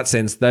so in that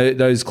sense,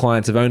 those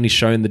clients have only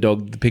shown the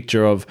dog the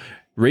picture of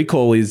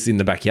recall is in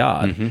the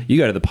backyard. Mm-hmm. You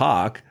go to the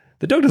park,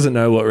 the dog doesn't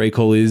know what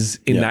recall is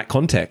in that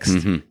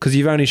context because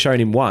you've only shown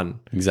him one.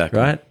 Exactly.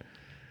 Right?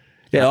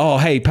 Yeah. Oh,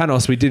 hey,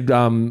 Panos, we did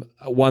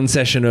one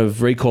session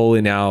of recall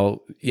in our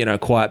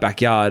quiet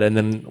backyard, and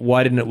then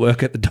why didn't it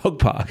work at the dog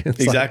park? It's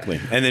exactly.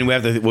 And then we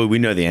have we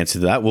know the answer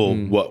to that. Well,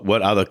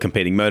 what other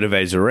competing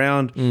motivators are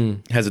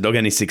around? Has a dog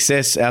any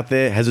success out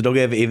there? Has a dog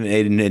ever even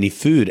eaten any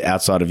food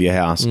outside of your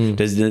house?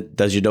 Does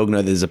your dog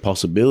know there's a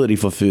possibility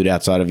for food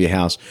outside of your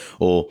house?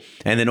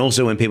 And then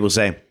also when people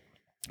say,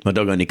 my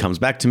dog only comes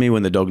back to me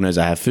when the dog knows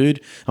I have food,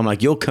 I'm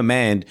like, your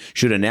command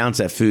should announce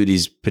that food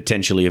is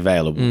potentially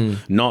available,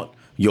 not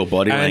your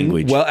body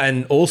language. Well,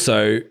 and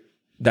also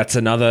that's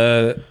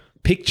another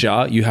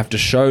picture you have to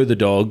show the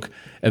dog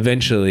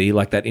eventually,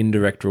 like that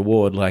indirect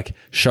reward, like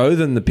show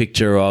them the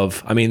picture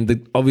of,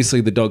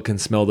 obviously the dog can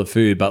smell the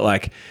food, but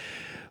like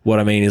what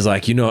I mean is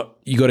like, you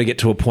got to get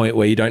to a point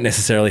where you don't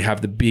necessarily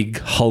have the big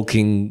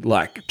hulking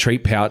like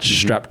treat pouch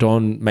strapped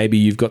on. Maybe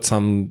you've got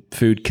some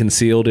food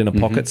concealed in a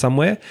pocket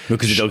somewhere.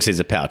 Because the dog sees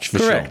a pouch for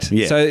Correct. sure.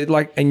 Yeah. So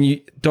like, and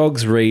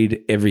dogs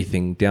read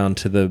everything down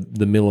to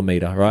the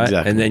millimeter, right?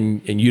 Exactly.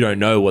 And you don't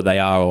know what they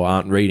are or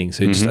aren't reading.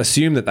 So just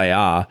assume that they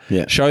are.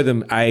 Yeah. Show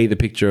them the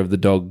picture of the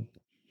dog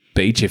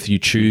beach if you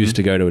choose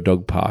to go to a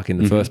dog park in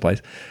the first place,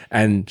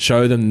 and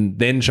show them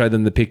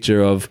the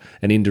picture of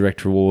an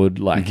indirect reward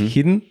like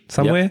hidden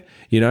somewhere.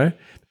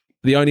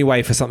 The only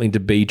way for something to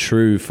be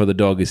true for the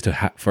dog is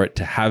for it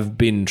to have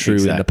been true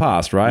in the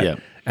past, right? Yeah.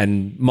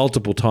 And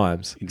multiple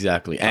times.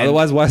 Exactly. And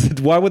Otherwise,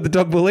 why would the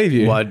dog believe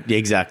you?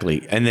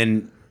 Exactly. And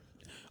then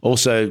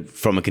also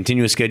from a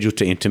continuous schedule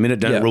to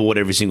intermittent, don't reward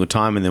every single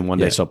time and then one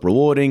day stop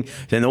rewarding.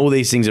 Then all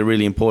these things are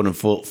really important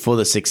for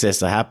the success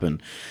to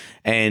happen.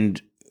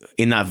 And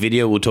in that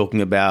video we're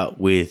talking about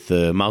with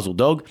the muzzle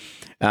dog,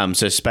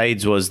 so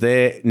Spades was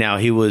there. Now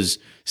he was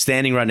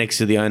standing right next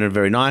to the owner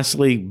very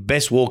nicely.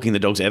 Best walking the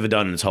dog's ever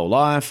done in his whole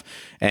life.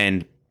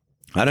 And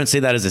I don't see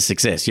that as a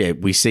success. Yeah,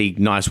 we see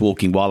nice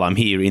walking while I'm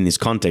here in this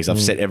context. I've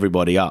set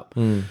everybody up.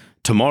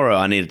 Tomorrow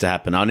I need it to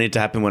happen. I need it to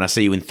happen when I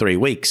see you in 3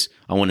 weeks.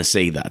 I want to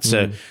see that.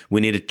 So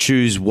we need to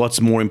choose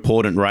what's more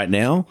important right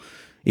now.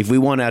 If we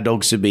want our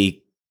dogs to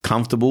be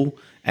comfortable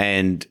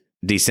and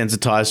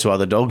desensitized to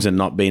other dogs and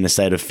not be in a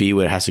state of fear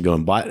where it has to go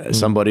and bite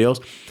somebody else,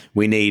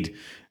 we need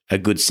a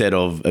good set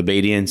of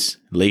obedience,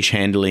 leash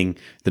handling.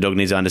 The dog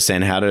needs to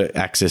understand how to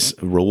access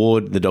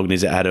reward. The dog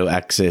needs to how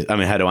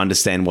to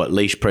understand what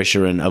leash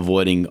pressure and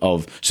avoiding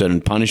of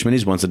certain punishment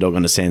is once the dog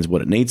understands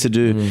what it needs to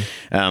do.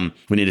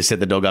 We need to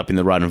set the dog up in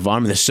the right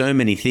environment. There's so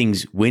many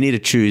things. We need to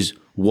choose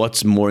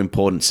what's more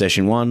important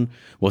session 1,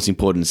 what's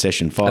important in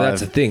session 5. And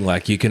that's the thing.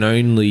 Like you can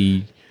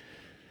only...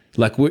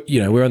 Like,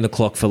 we're on the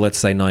clock for, let's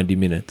say, 90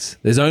 minutes.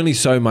 There's only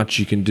so much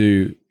you can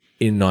do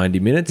in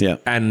 90 minutes. Yeah.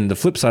 And the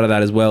flip side of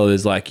that as well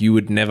is like you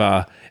would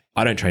never...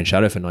 I don't train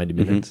shadow for 90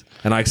 minutes.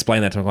 And I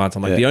explain that to my clients.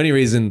 I'm like, the only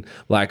reason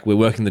like we're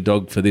working the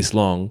dog for this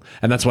long,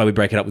 and that's why we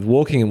break it up with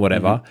walking and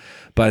whatever,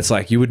 but it's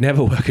like you would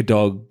never work a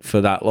dog for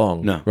that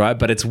long. No. Right?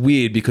 But it's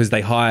weird because they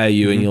hire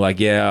you and you're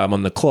like, yeah, I'm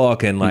on the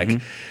clock. And like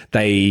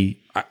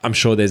I'm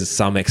sure there's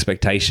some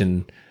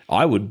expectation...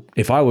 I would,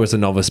 if I was a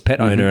novice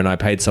pet owner and I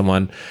paid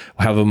someone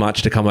however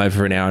much to come over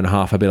for an hour and a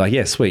half, I'd be like,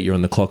 yeah, sweet, you're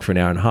on the clock for an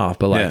hour and a half.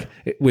 But like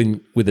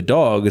when with a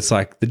dog, it's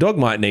like the dog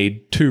might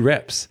need 2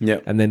 reps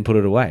and then put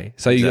it away.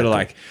 So you got to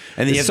like,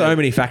 and then there's so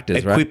many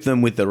factors, right? Equip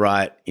them with the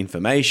right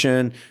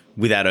information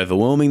without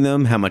overwhelming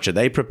them. How much are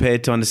they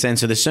prepared to understand?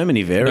 So there's so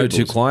many variables.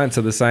 No 2 clients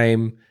are the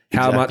same.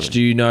 How much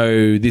do you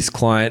know this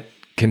client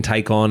can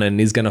take on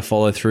and is going to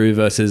follow through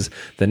versus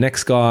the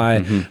next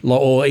guy,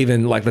 or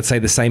even like, let's say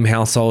the same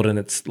household and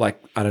it's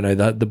like, I don't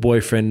know, the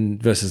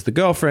boyfriend versus the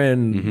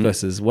girlfriend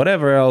versus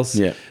whatever else,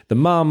 the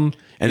mum.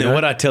 And then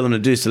what I tell them to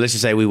do, so let's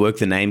just say we work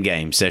the name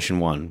game, session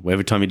 1, where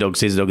every time your dog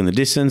sees a dog in the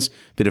distance,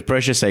 bit of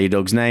pressure, say your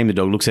dog's name, the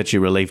dog looks at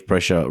you, relieve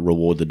pressure,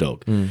 reward the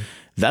dog.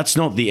 That's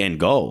not the end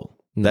goal.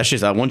 That's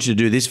just, I want you to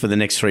do this for the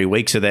next 3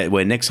 weeks so that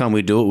where next time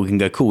we do it, we can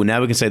go, cool,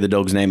 now we can say the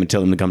dog's name and tell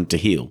them to come to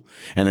heel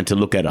and then to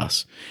look at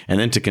us and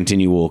then to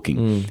continue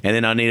walking. And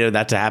then I needed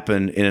that to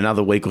happen in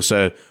another week or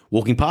so,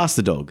 walking past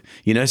the dog,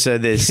 so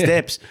there's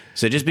steps.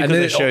 So just because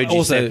I showed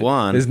you step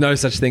 1. There's no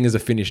such thing as a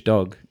finished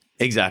dog.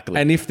 Exactly.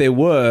 And if there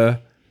were,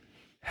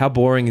 how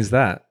boring is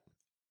that?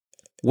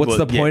 What's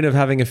the point of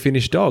having a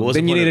finished dog? What's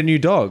Then the you point need of- a new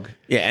dog.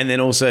 Yeah, and then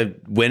also,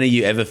 when are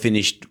you ever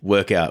finished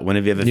workout? When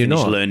have you ever finished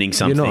not. learning You're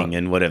something not.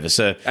 and whatever?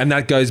 So And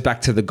that goes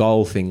back to the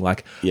goal thing.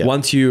 Like Yeah.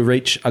 once you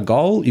reach a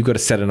goal, you've got to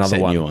set another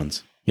set one. new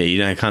ones.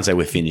 Yeah, can't say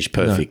we're finished,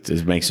 perfect.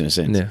 It makes no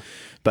sense. Yeah.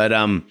 But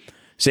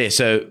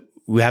so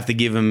we have to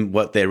give them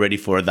what they're ready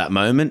for at that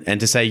moment, and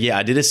to say, yeah,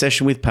 I did a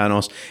session with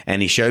Panos,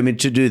 and he showed me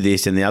to do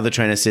this, and the other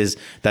trainer says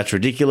that's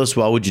ridiculous.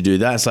 Why would you do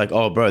that? It's like,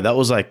 oh, bro, that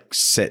was like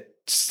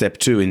step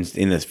 2 in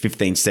the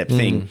 15-step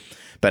thing.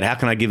 But how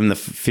can I give them the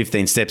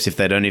 15 steps if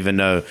they don't even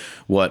know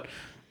what,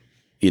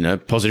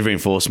 positive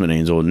reinforcement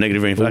means or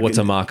negative reinforcement? What's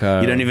a marker?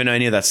 You don't even know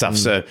any of that stuff.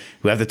 So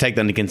we have to take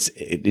that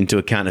into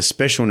account,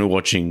 especially when we're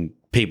watching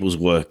people's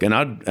work.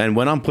 And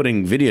when I'm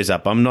putting videos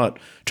up, I'm not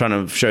trying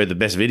to show the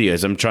best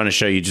videos. I'm trying to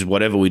show you just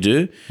whatever we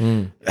do.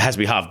 It has to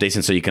be half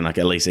decent so you can like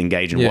at least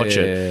engage and watch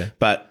it. Yeah.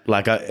 But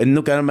like, and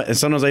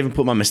sometimes I even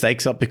put my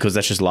mistakes up because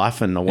that's just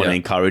life, and I want to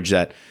encourage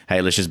that.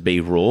 Hey, let's just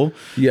be raw.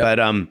 Yeah.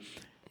 But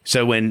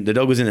so when the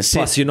dog was in a sit,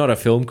 Plus, you're not a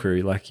film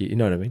crew. Like, you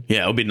know what I mean?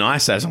 yeah, it would be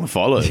nice to have someone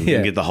follow and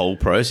get the whole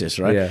process,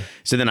 right? Yeah.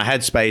 So then I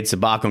had Spades to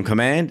bark on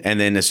command, and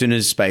then as soon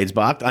as Spades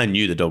barked, I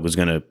knew the dog was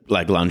going to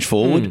like lunge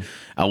forward.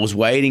 I was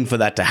waiting for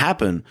that to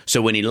happen.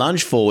 So when he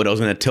lunged forward, I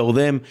was going to tell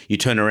them, you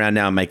turn around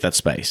now and make that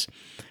space.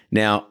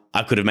 Now,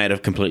 I could have made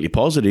it completely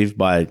positive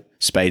by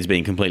Spades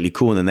being completely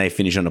cool, and then they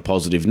finish on a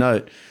positive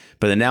note.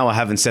 But then now I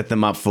haven't set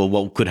them up for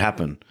what could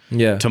happen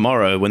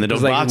tomorrow when the dog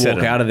Because they barks can at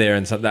walk them. out of there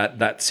and so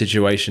that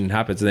situation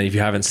happens. And then if you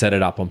haven't set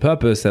it up on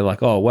purpose, they're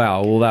like, oh,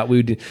 wow, well,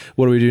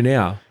 what do we do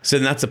now? So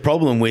then that's the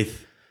problem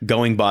with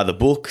going by the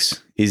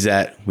books, is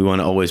that we want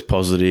to always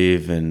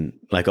positive and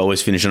like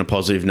always finish on a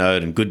positive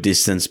note and good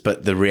distance.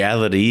 But the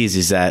reality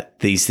is that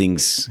these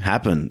things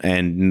happen,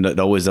 and it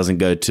always doesn't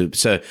go to.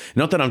 So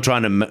not that I'm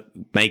trying to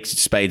make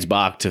Spades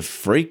bark to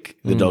freak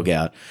the dog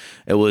out.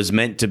 It was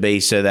meant to be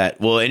so that,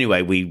 well,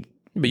 anyway,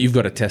 But you've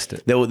got to test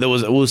it. it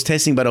was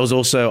testing, but I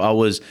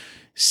was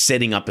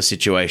setting up a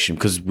situation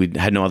because we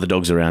had no other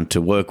dogs around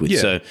to work with. Yeah.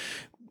 So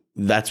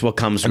that's what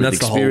comes And with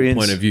that's experience. the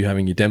whole point of you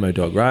having your demo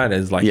dog, right?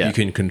 Is like Yeah. you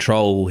can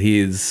control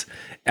his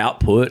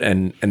output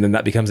and then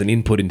that becomes an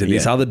input into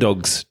this Yeah. other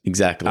dog's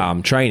Exactly.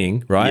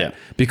 training, right? Yeah.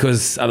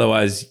 Because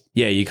otherwise,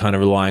 you're kind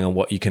of relying on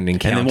what you can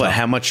encounter. And then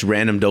how much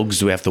random dogs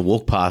do we have to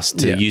walk past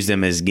to use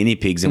them as guinea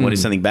pigs? And what if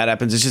something bad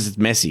happens? It's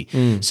messy.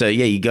 So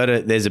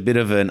there's a bit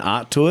of an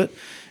art to it.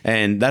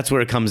 And that's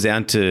where it comes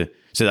down to.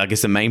 So I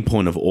guess the main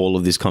point of all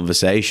of this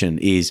conversation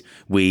is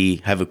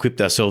we have equipped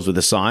ourselves with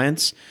the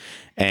science,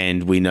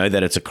 and we know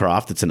that it's a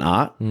craft, it's an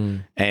art.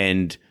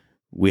 And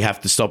we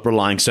have to stop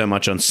relying so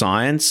much on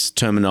science,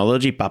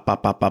 terminology,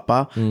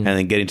 and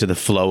then get into the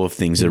flow of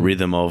things, the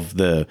rhythm of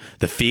the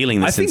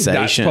feeling, the I think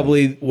sensation. that's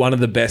probably one of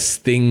the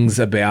best things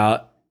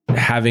about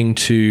having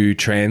to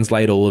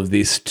translate all of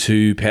this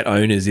to pet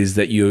owners is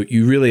that you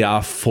really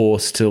are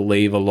forced to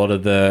leave a lot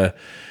of the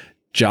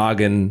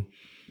jargon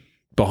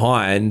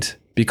behind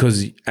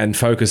and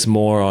focus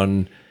more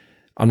on,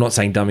 I'm not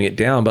saying dumbing it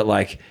down, but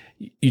like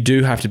you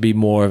do have to be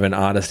more of an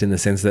artist in the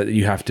sense that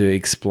you have to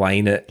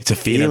explain it. It's a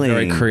feeling. In a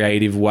very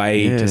creative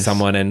way to Yes.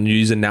 someone and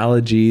use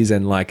analogies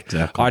and like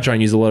Exactly. I try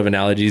and use a lot of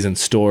analogies and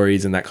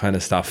stories and that kind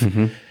of stuff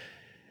and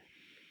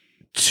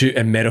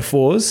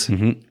metaphors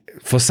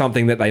for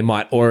something that they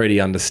might already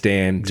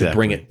understand to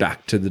bring it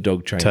back to the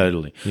dog training.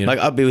 Totally. Like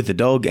I'd be with the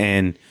dog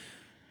and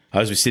I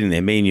was sitting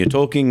there, me and you're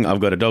talking. I've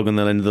got a dog on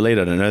the end of the lead.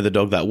 I don't know the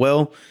dog that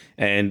well.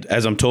 And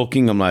as I'm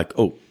talking, I'm like,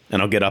 oh,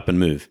 and I'll get up and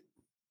move.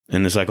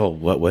 And it's like, oh,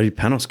 where did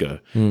Panos go?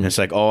 And it's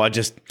like, oh,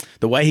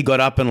 the way he got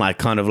up and like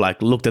kind of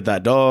like looked at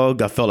that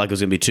dog, I felt like it was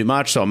going to be too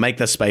much. So I'll make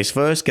that space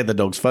first, get the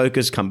dog's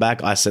focus, come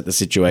back. I set the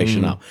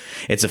situation up.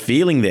 It's a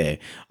feeling there.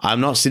 I'm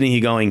not sitting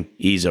here going,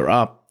 ears are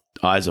up,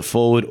 eyes are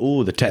forward.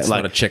 Oh, It's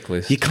not a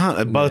checklist. You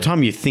can't. By the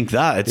time you think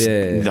that,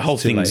 the whole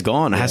it's too thing's late.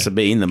 gone. It has to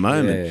be in the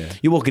moment. Yeah.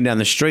 You're walking down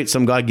the street,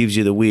 some guy gives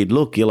you the weird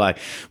look. You're like,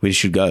 we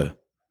should go.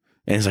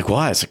 And it's like,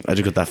 why? It's like, I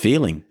just got that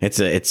feeling. There's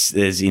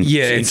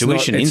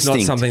intuition, it's instinct.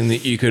 not something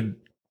that you could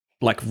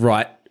like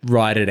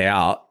write it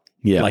out.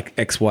 Yeah. Like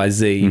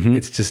XYZ.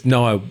 It's just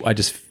I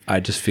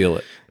just feel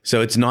it.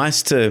 So it's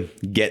nice to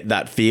get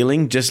that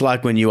feeling, just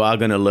like when you are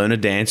going to learn a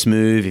dance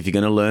move, if you're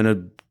going to learn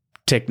a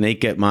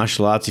technique at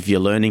martial arts, if you're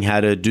learning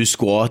how to do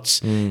squats,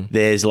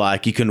 there's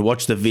like, you can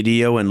watch the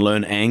video and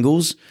learn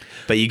angles,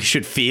 but you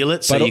should feel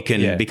it so But, you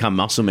can yeah. become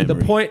muscle memory.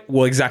 The point,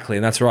 well, exactly,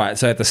 and that's right.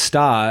 So at the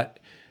start,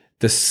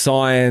 the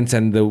science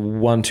and the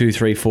 1, 2,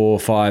 3, 4,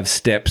 5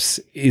 steps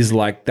is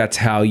like that's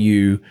how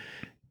you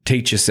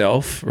teach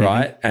yourself,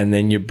 right? And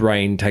then your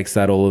brain takes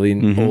that all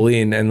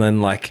in, and then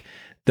like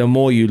the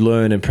more you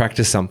learn and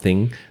practice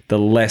something, the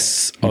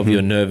less of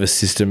your nervous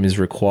system is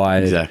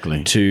required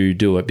Exactly. to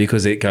do it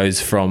because it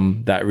goes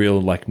from that real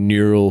like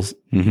neural,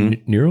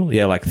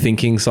 like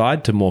thinking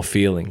side to more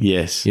feeling.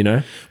 Yes. You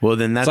know? Well,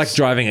 then that's It's like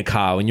driving a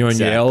car. When you're on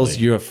your L's,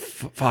 you're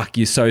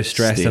you're so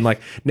stressed. Stiff. And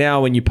like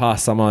now when you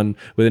pass someone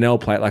with an L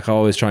plate, like I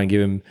always try and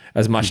give him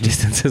as much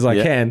distance as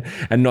I can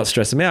and not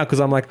stress them out because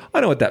I'm like, I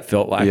know what that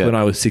felt like when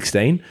I was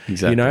 16,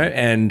 Exactly. you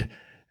know?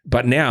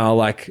 But now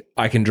like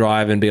I can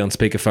drive and be on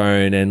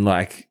speakerphone and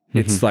like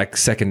It's like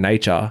second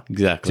nature.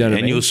 Exactly. Do you know what I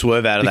And mean? you'll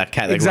swerve out of that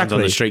cat that runs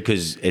on Exactly. the street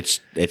because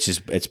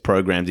it's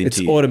programmed into It's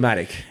you.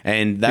 automatic.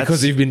 And that's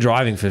Because you've been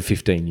driving for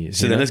 15 years.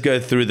 so you then know? let's go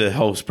through the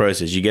whole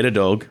process. You get a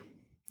dog,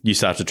 you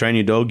start to train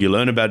your dog, you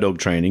learn about dog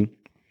training.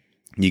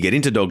 You get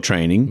into dog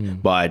training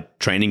by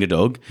training a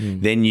dog.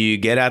 Then you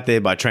get out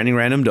there by training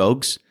random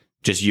dogs,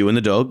 just you and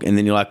the dog. And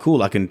then you're like,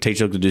 cool, I can teach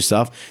dog to do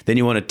stuff. Then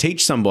you want to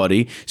teach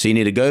somebody. So you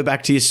need to go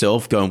back to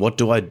yourself going, what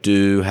do I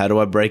do? How do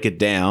I break it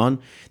down?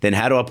 Then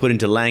how do I put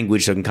into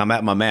language so it can come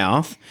out my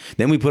mouth?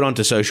 Then we put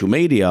onto social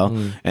media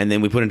and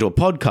then we put into a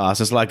podcast.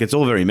 It's like, it's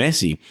all very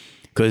messy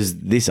because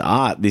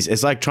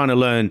it's like trying to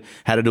learn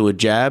how to do a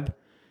jab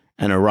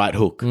and a right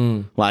hook.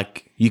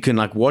 Like you can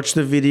like watch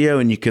the video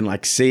and you can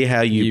like see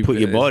how you put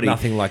your there's body.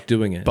 Nothing like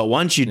doing it. But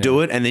once you do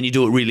it and then you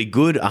do it really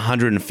good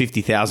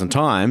 150,000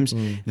 times,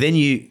 then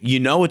you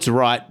know it's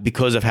right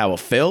because of how it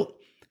felt,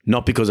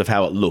 not because of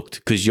how it looked.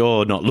 Because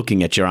you're not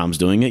looking at your arms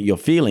doing it, you're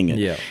feeling it.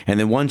 Yeah. And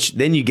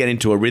then you get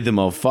into a rhythm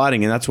of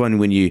fighting, and that's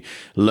when you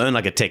learn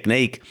like a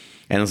technique.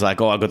 And it's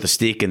like, oh, I got the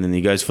stick, and then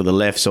he goes for the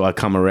left, so I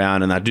come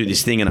around and I do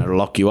this thing and I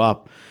lock you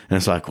up, and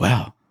it's like,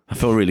 wow. I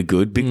felt really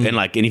good.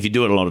 And if you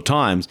do it a lot of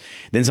times,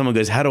 then someone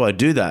goes, how do I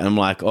do that? And I'm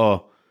like,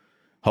 oh,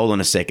 hold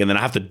on a second. Then I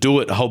have to do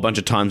it a whole bunch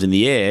of times in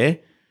the air,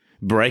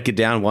 break it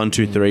down, 1,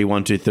 2, 3,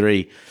 1, 2,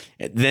 3.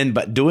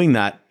 But doing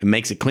that, it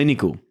makes it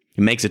clinical.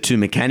 It makes it too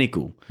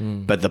mechanical.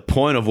 But the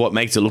point of what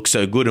makes it look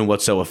so good and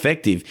what's so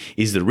effective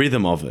is the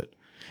rhythm of it.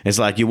 It's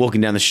like you're walking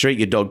down the street,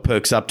 your dog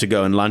perks up to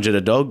go and lunge at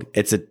a dog.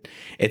 It's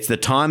the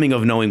timing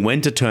of knowing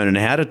when to turn and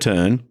how to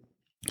turn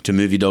to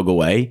move your dog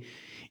away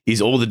is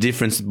all the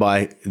difference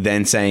by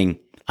then saying,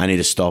 I need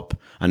to stop,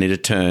 I need to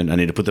turn, I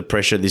need to put the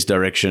pressure this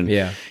direction.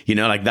 Yeah. You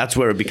know, like that's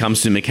where it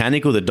becomes too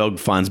mechanical. The dog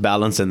finds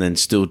balance and then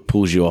still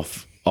pulls you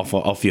off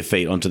your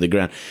feet onto the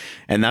ground.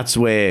 And that's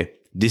where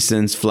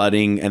distance,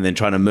 flooding, and then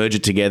trying to merge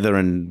it together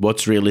and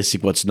what's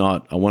realistic, what's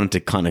not. I wanted to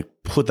kind of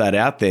put that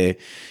out there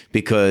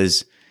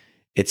because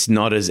it's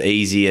not as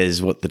easy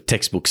as what the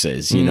textbook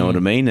says. You know what I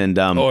mean? And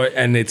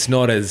and it's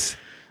not as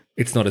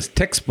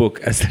textbook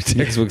as the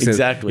textbook says.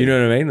 Exactly. You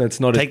know what I mean? It's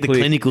not Take as the clear.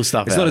 clinical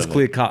stuff It's out not as of it.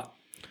 clear cut.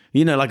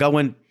 you know,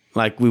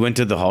 we went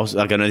to the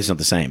hospital. Like, I know this is not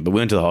the same, but we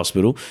went to the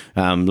hospital.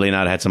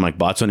 Leonardo had some like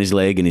bites on his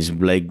leg, and his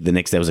leg the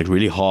next day was like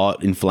really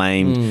hot,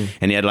 inflamed,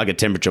 and he had like a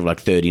temperature of like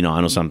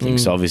 39 or something.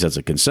 So obviously that's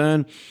a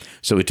concern.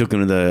 So we took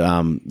him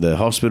to the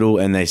hospital,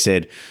 and they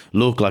said,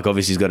 look, like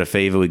obviously he's got a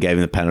fever. We gave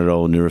him the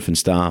Panadol, Nurofen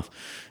stuff,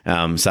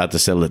 started to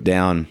settle it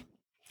down.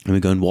 And we're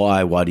going,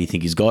 why? Why do you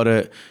think he's got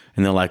it?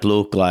 And they're like,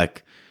 look,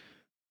 like,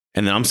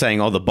 and then I'm saying,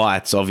 oh, the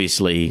bites,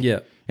 obviously. Yeah.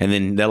 And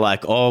then they're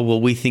like, oh,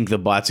 well, we think the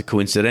bites are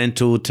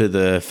coincidental to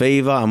the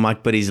fever. I'm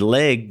like, but his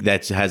leg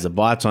that has the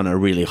bites on are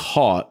really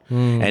hot.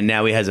 And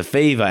now he has a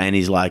fever and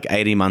he's like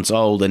 80 months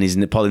old and he's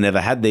probably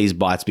never had these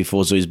bites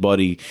before. So his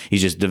body,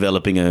 he's just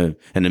developing an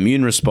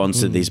immune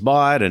response to this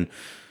bite. And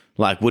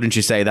like, wouldn't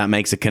you say that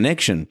makes a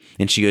connection?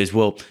 And she goes,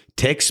 well,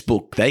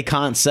 textbook, they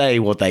can't say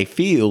what they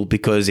feel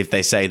because if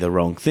they say the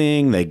wrong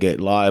thing, they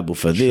get liable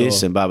for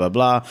this and blah, blah,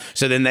 blah.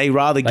 So then they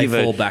rather give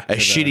fall a back to the-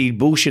 shitty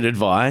bullshit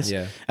advice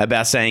Yeah.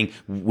 about saying,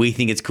 we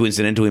think it's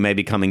coincidental, we may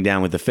be coming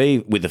down with the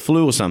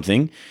flu or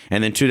something.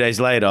 And then 2 days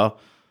later,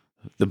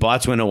 the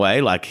bites went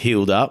away, like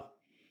healed up,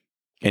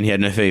 and he had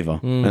no fever.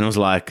 And I was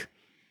like,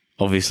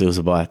 obviously it was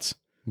the bites.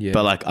 Yeah.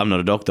 But like, I'm not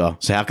a doctor,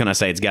 so how can I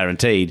say it's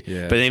guaranteed?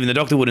 Yeah. But even the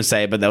doctor wouldn't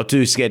say it, but they were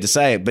too scared to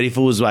say it. But if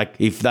it was like,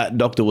 if that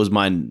doctor was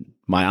my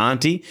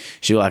auntie,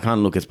 she was like,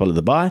 "Hun, look, it's probably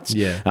the bites.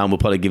 Yeah. We'll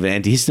probably give it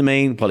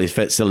antihistamine, probably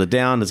settle it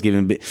down. Let's give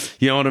him a bit."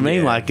 You know what I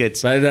mean? Yeah. Like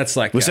it's But that's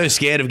like we're so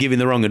scared of giving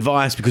the wrong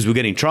advice because we're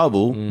getting in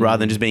trouble rather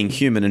than just being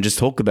human and just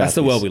talk about. that's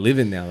the this. world we live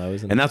in now, though,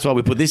 isn't it? And that's why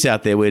we put this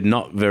out there. We're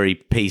not very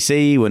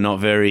PC. We're not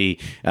very,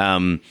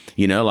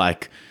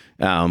 like,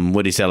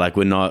 what do you say? Like,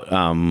 we're not,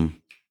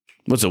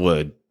 what's the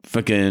word?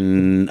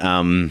 Fucking,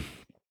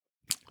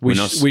 We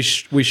not-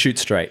 shoot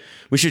straight.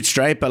 we shoot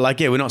straight, but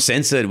like, yeah, we're not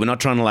censored. We're not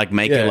trying to like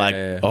make Yeah, it like,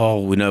 yeah, yeah.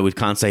 oh, we know we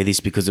can't say this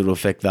because it'll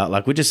affect that.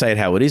 Like, we just say it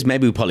how it is.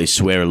 Maybe we probably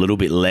swear a little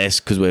bit less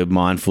because we're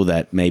mindful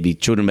that maybe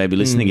children may be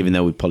listening, even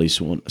though we probably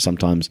sworn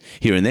sometimes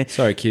here and there.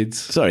 Sorry, kids.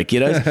 Sorry,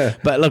 kiddos.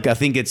 But look, I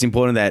think it's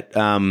important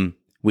that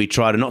we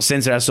try to not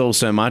censor ourselves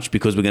so much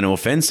because we're going to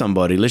offend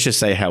somebody. Let's just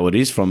say how it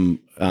is from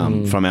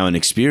our own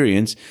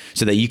experience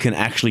so that you can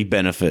actually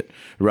benefit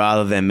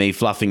rather than me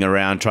fluffing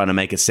around trying to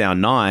make it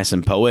sound nice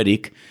and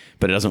poetic,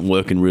 but it doesn't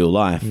work in real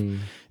life.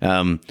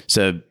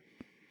 So,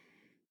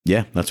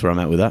 yeah, that's where I'm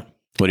at with that.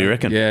 What do you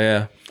reckon?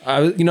 Yeah.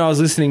 I was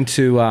listening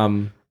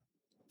to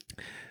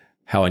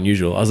how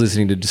unusual. I was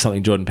listening to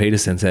something Jordan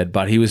Peterson said,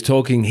 but he was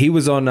talking. He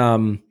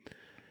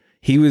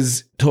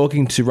was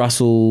talking to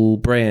Russell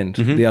Brand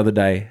the other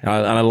day, and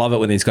I love it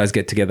when these guys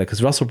get together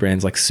because Russell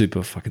Brand's like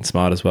super fucking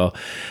smart as well.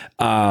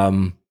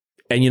 And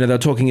they're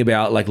talking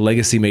about like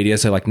legacy media,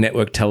 so like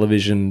network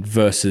television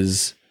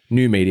versus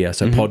new media,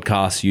 so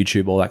podcasts,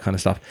 YouTube, all that kind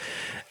of stuff.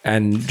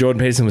 And Jordan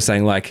Peterson was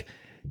saying like,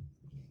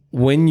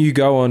 when you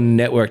go on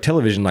network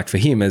television, like for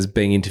him as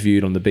being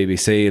interviewed on the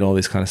BBC and all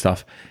this kind of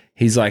stuff,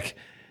 he's like,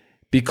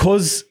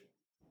 because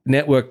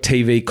network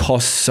TV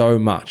costs so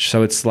much.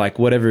 So it's like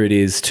whatever it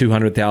is,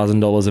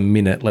 $200,000 a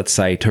minute, let's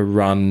say, to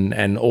run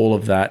and all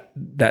of that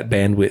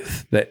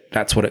bandwidth,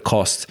 that's what it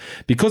costs.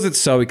 Because it's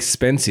so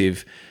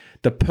expensive,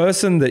 the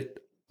person that,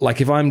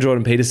 like if I'm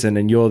Jordan Peterson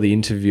and you're the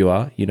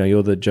interviewer,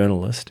 you're the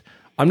journalist,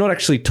 I'm not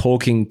actually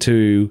talking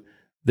to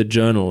the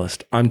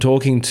journalist. I'm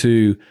talking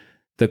to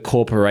the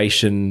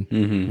corporation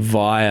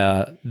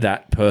via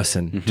that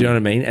person. Do you know what I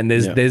mean? And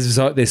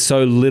there's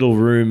so little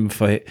room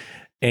for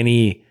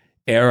any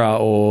error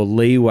or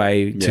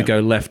leeway to go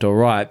left or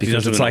right,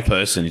 because it's like a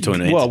person. You're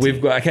talking to an well, entity.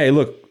 we've got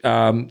look,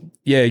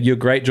 you're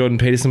great, Jordan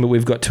Peterson, but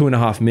we've got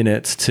 2.5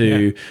 minutes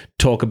to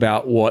talk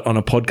about what on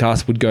a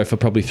podcast would go for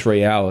probably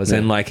 3 hours.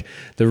 And like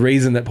the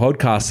reason that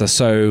podcasts are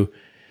so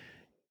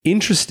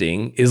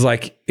interesting is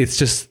like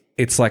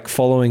it's like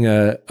following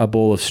a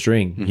ball of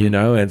string.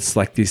 It's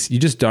like this. You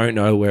just don't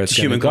know where it's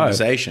going to human go.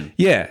 Conversation.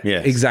 Yeah,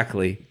 Yes.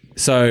 exactly.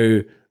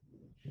 So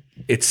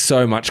it's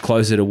so much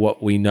closer to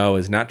what we know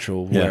as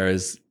natural,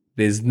 whereas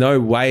there's no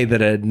way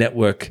that a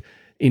network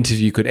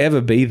interview could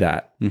ever be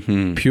that,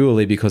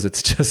 purely because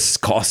it's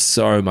just costs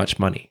so much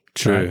money.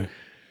 True. Right?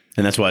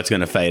 And that's why it's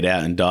going to fade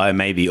out and die,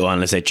 maybe, or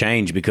unless they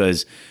change,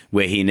 because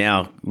we're here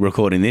now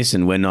recording this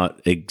and we're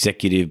not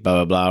executive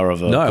blah, blah, blah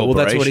of a corporation. Well,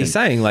 that's what he's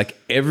saying. Like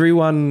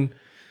everyone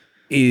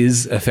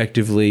is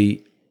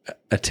effectively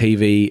a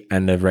TV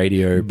and a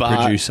radio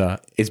producer.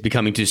 It's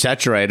becoming too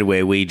saturated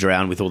where we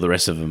drown with all the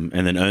rest of them,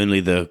 and then only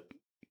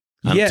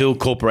until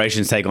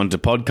corporations take on to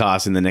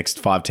podcasts in the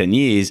next 5-10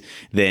 years,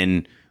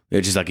 then they're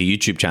just like a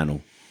YouTube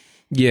channel.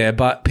 Yeah,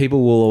 but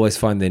people will always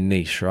find their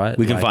niche, right?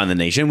 We can find the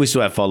niche, and we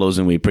still have followers,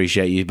 and we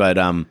appreciate you. But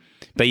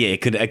yeah,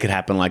 it could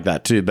happen like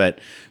that too. But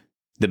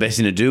the best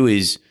thing to do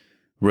is,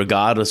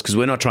 regardless, because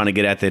we're not trying to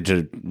get out there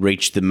to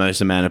reach the most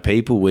amount of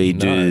people. We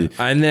do,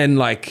 and then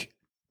like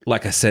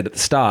I said at the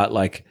start,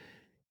 like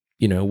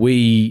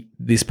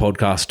this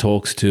podcast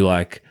talks to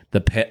like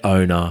the pet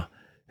owner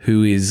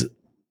who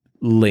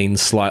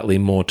leans slightly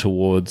more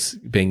towards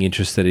being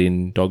interested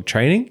in dog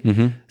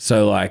training.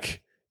 So like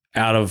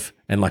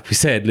like we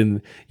said,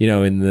 in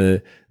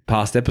the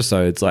past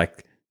episodes,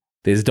 like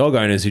there's dog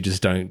owners who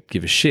just don't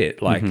give a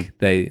shit. Like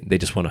they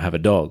just want to have a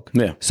dog.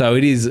 Yeah. So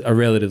it is a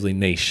relatively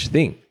niche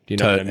thing. Do you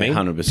know what I mean? 100%.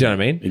 Do you know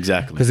what I mean?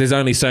 Exactly. Because there's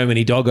only so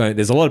many dog owners.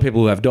 There's a lot of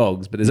people who have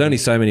dogs, but there's only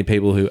so many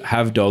people who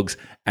have dogs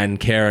and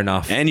care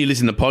enough. And you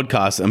listen to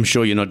podcasts, I'm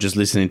sure you're not just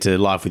listening to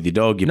Life with Your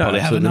Dog. You probably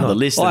have another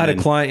list. Well, I had a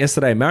client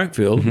yesterday,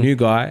 Marrickville, new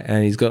guy,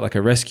 and he's got like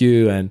a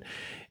rescue, and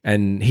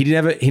he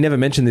never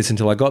mentioned this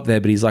until I got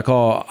there, but he's like,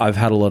 oh, I've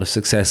had a lot of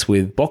success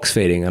with box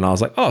feeding. And I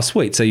was like, oh,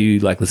 sweet. So you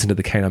like listen to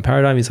the Canine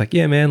Paradigm? He's like,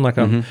 yeah, man, like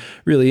I'm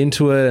really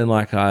into it. And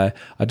like I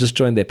just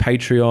joined their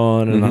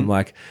Patreon, and I'm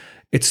like,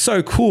 it's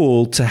so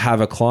cool to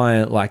have a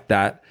client like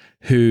that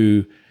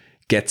who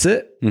gets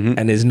it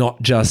and is not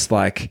just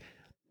like,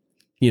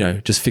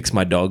 just fix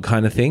my dog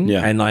kind of thing.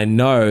 Yeah. And I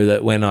know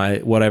that when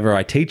whatever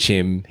I teach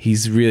him, he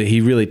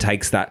really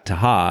takes that to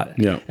heart.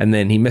 Yeah. And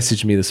then he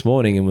messaged me this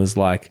morning and was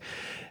like,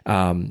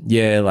 thanks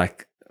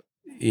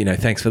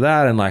for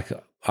that. And like,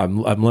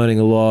 I'm learning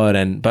a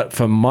lot. But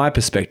from my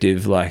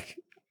perspective, like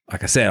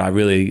I said, I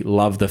really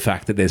love the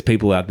fact that there's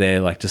people out there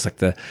like just like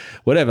the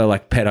whatever,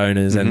 like pet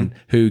owners and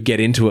who get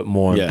into it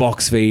more, and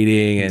box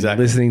feeding and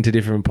listening to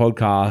different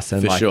podcasts.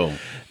 And For sure.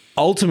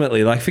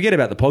 Ultimately, like forget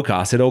about the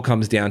podcast. It all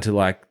comes down to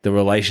like the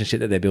relationship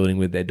that they're building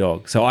with their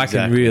dog. So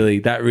that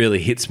really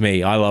hits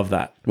me. I love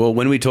that. Well,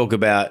 when we talk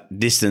about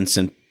distance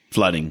and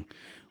flooding,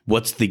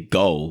 what's the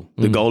goal?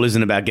 The goal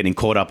isn't about getting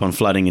caught up on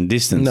flooding and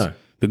distance. No.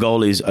 The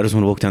goal is, I just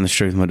want to walk down the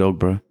street with my dog,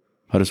 bro.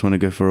 I just want to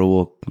go for a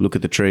walk, look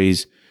at the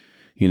trees,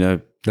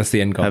 that's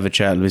the end goal. have a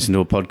chat, listen to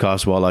a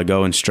podcast while I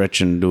go and stretch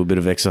and do a bit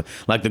of exercise.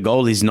 Like the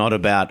goal is not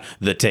about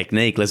the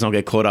technique. Let's not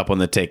get caught up on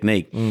the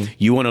technique.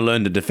 You want to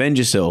learn to defend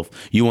yourself.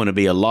 You want to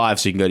be alive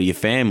so you can go to your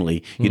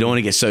family. You don't want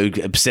to get so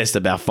obsessed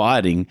about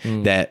fighting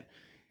that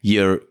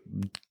you're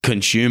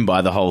consumed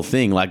by the whole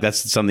thing. Like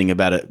that's something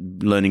about it,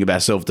 learning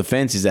about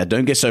self-defense, is that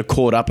don't get so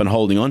caught up and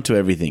holding on to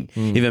everything.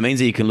 If it means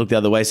that you can look the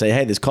other way, say,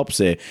 hey, there's cops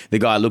there. The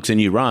guy looks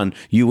and you run,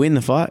 you win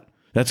the fight.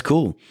 That's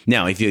cool.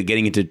 Now, if you're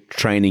getting into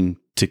training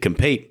to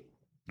compete,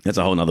 that's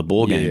a whole nother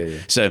ball game.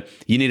 So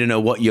you need to know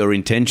what your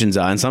intentions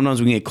are. And sometimes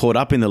we can get caught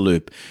up in the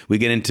loop. We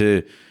get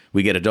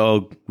a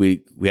dog,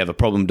 we have a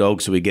problem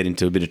dog, so we get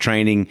into a bit of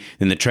training,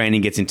 then the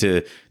training gets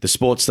into the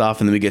sports stuff,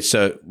 and then we get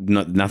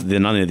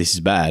none of this is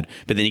bad,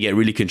 but then you get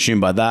really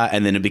consumed by that,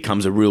 and then it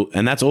becomes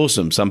and that's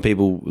awesome. Some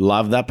people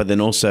love that, but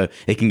then also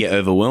it can get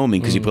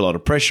overwhelming because you put a lot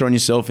of pressure on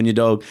yourself and your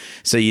dog.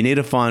 So you need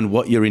to find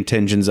what your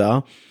intentions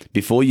are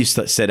before you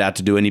set out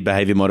to do any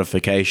behavior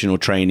modification or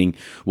training.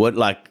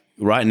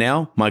 Right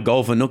now, my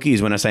goal for Nookie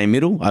is when I say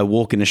middle, I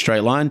walk in a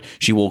straight line.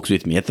 She walks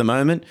with me. At the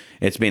moment,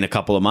 it's been a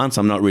couple of months.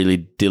 I'm not really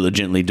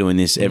diligently doing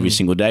this every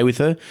single day with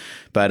her.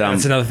 But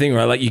that's another thing,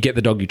 right? Like you get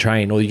the dog you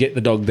train, or you get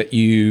the dog that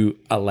you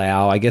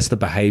allow, I guess the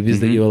behaviors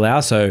that you allow.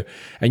 So,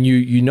 and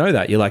you know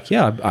that. You're like,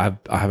 yeah,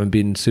 I haven't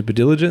been super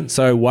diligent.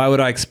 So why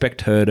would I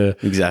expect her to...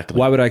 Exactly.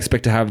 Why would I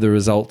expect to have the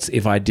results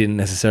if I didn't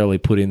necessarily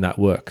put in that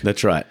work?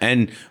 That's right.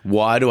 And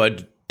why do I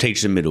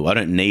teach the middle? I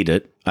don't need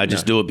it. I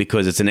just do it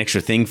because it's an extra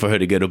thing for her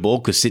to get a ball.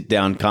 Because sit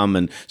down, come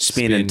and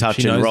spin and touch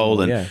She and knows roll,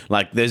 them, and yeah.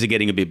 like those are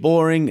getting a bit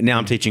boring. Now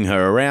I'm teaching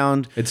her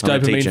around. It's I'm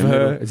gonna dopamine teach for her.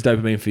 middle. It's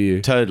dopamine for you.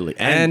 Totally.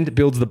 And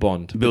builds the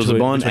bond. Builds a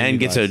bond between and you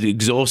gets her guys.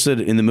 exhausted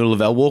in the middle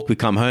of our walk. We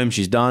come home,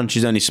 she's done.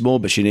 She's only small,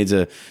 but she needs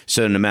a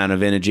certain amount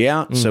of energy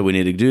out. So we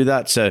need to do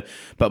that. So,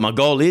 but my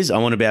goal is I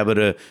want to be able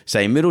to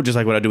say middle, just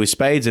like what I do with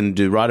spades, and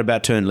do right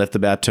about turn, left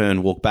about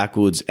turn, walk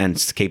backwards, and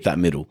keep that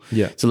middle.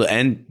 Yeah. So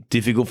and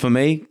difficult for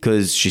me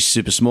because she's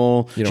super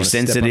small. You don't She's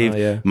wanna step on sensitive. her,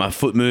 yeah. My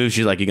foot moves.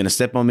 She's like, you're going to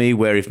step on me.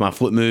 Where if my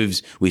foot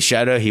moves with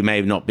Shadow, he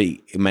may not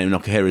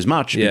care as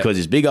much Yeah. because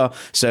he's bigger.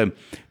 So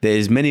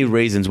there's many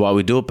reasons why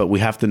we do it, but we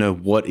have to know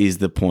what is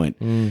the point.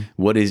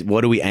 What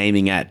are we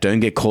aiming at? Don't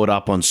get caught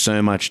up on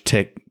so much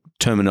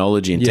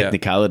terminology and Yeah.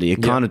 technicality.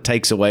 It kind of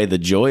takes away the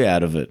joy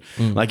out of it.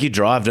 Like you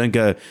drive, don't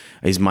go,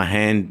 is my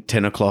hand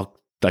 10 o'clock,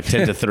 like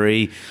 10 to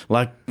 3?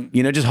 Like,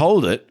 just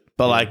hold it,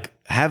 but like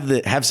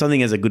have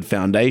something as a good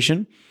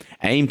foundation.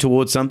 Aim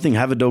towards something.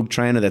 Have a dog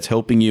trainer that's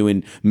helping you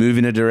in move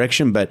in a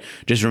direction, but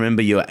just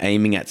remember you're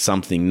aiming at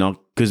something, not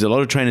because a lot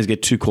of trainers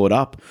get too caught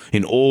up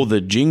in all the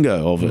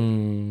jingo of it,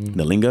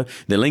 the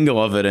lingo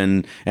of it,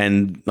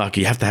 and like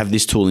you have to have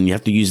this tool and you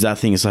have to use that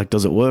thing. It's like,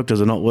 does it work?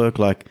 Does it not work?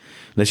 Like,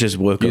 let's just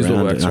work Use what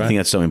around works, it. And right? I think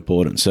that's so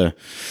important. So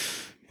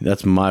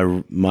that's my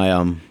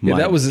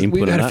That was input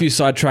we had on a that. few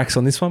side tracks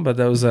on this one, but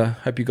that was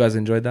hope you guys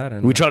enjoyed that.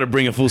 And We try to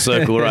bring a full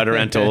circle right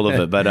around to all of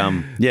it, but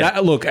yeah.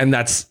 look, and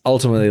that's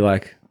ultimately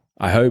like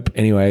I hope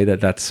anyway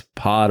that's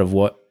part of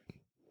what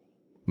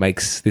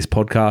makes this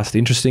podcast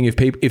interesting. If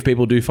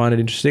people do find it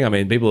interesting, I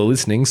mean, people are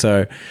listening,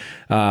 so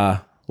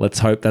let's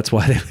hope that's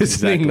why they're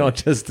listening, Exactly. not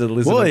just to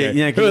listen. Well, Okay,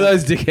 yeah, who are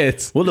those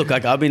dickheads? Well, look,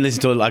 like I've been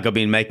listening to it, like I've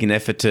been making an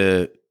effort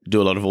to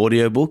do a lot of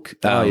audiobook.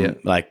 Yeah.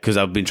 Like, because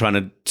I've been trying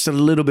to, just a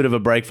little bit of a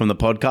break from the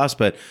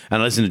podcast,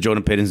 and I listened to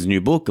Jordan Peterson's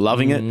new book,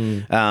 loving it.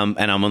 And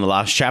I'm on the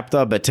last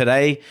chapter. But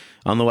today,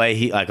 on the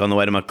way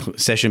to my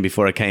session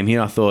before I came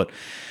here, I thought,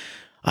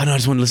 I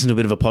just want to listen to a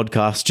bit of a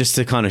podcast just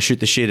to kind of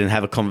shoot the shit and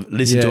have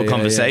listen to a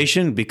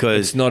conversation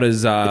because It's not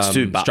as it's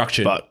too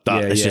structured. But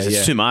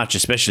it's too much,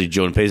 especially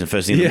Jordan Peterson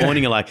first thing in the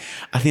morning. You're like,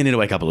 I think I need to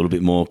wake up a little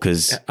bit more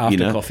because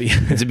After coffee.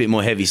 it's a bit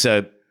more heavy.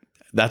 So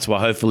that's why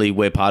hopefully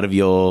we're part of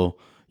your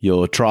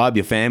tribe,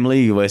 your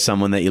family. We're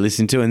someone that you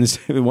listen to.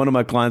 And one of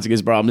my clients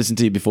goes, bro, I'm listening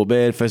to you before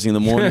bed, first thing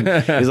in the morning.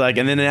 He's like,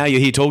 and then now you're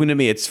here talking to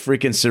me. It's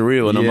freaking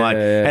surreal. And I'm like,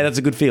 hey, that's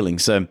a good feeling.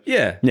 So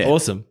Yeah.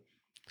 Awesome.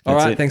 All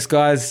That's right, it. thanks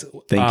guys.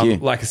 Thank you.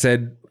 Like I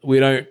said,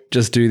 we don't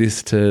just do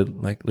this to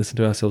like listen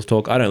to ourselves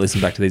talk. I don't listen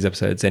back to these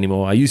episodes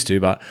anymore. I used to,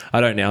 but I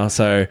don't now.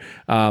 So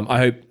I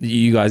hope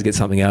you guys get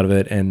something out of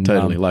it. And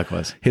Totally,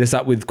 likewise. hit us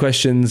up with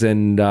questions.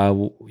 And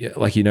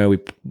like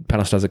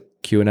Panos does a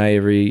Q&A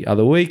every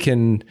other week.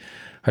 And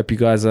hope you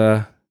guys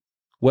are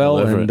well. All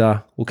over And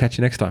we'll catch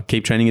you next time.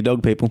 Keep training your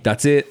dog, people.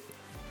 That's it.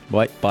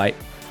 Bye. Bye.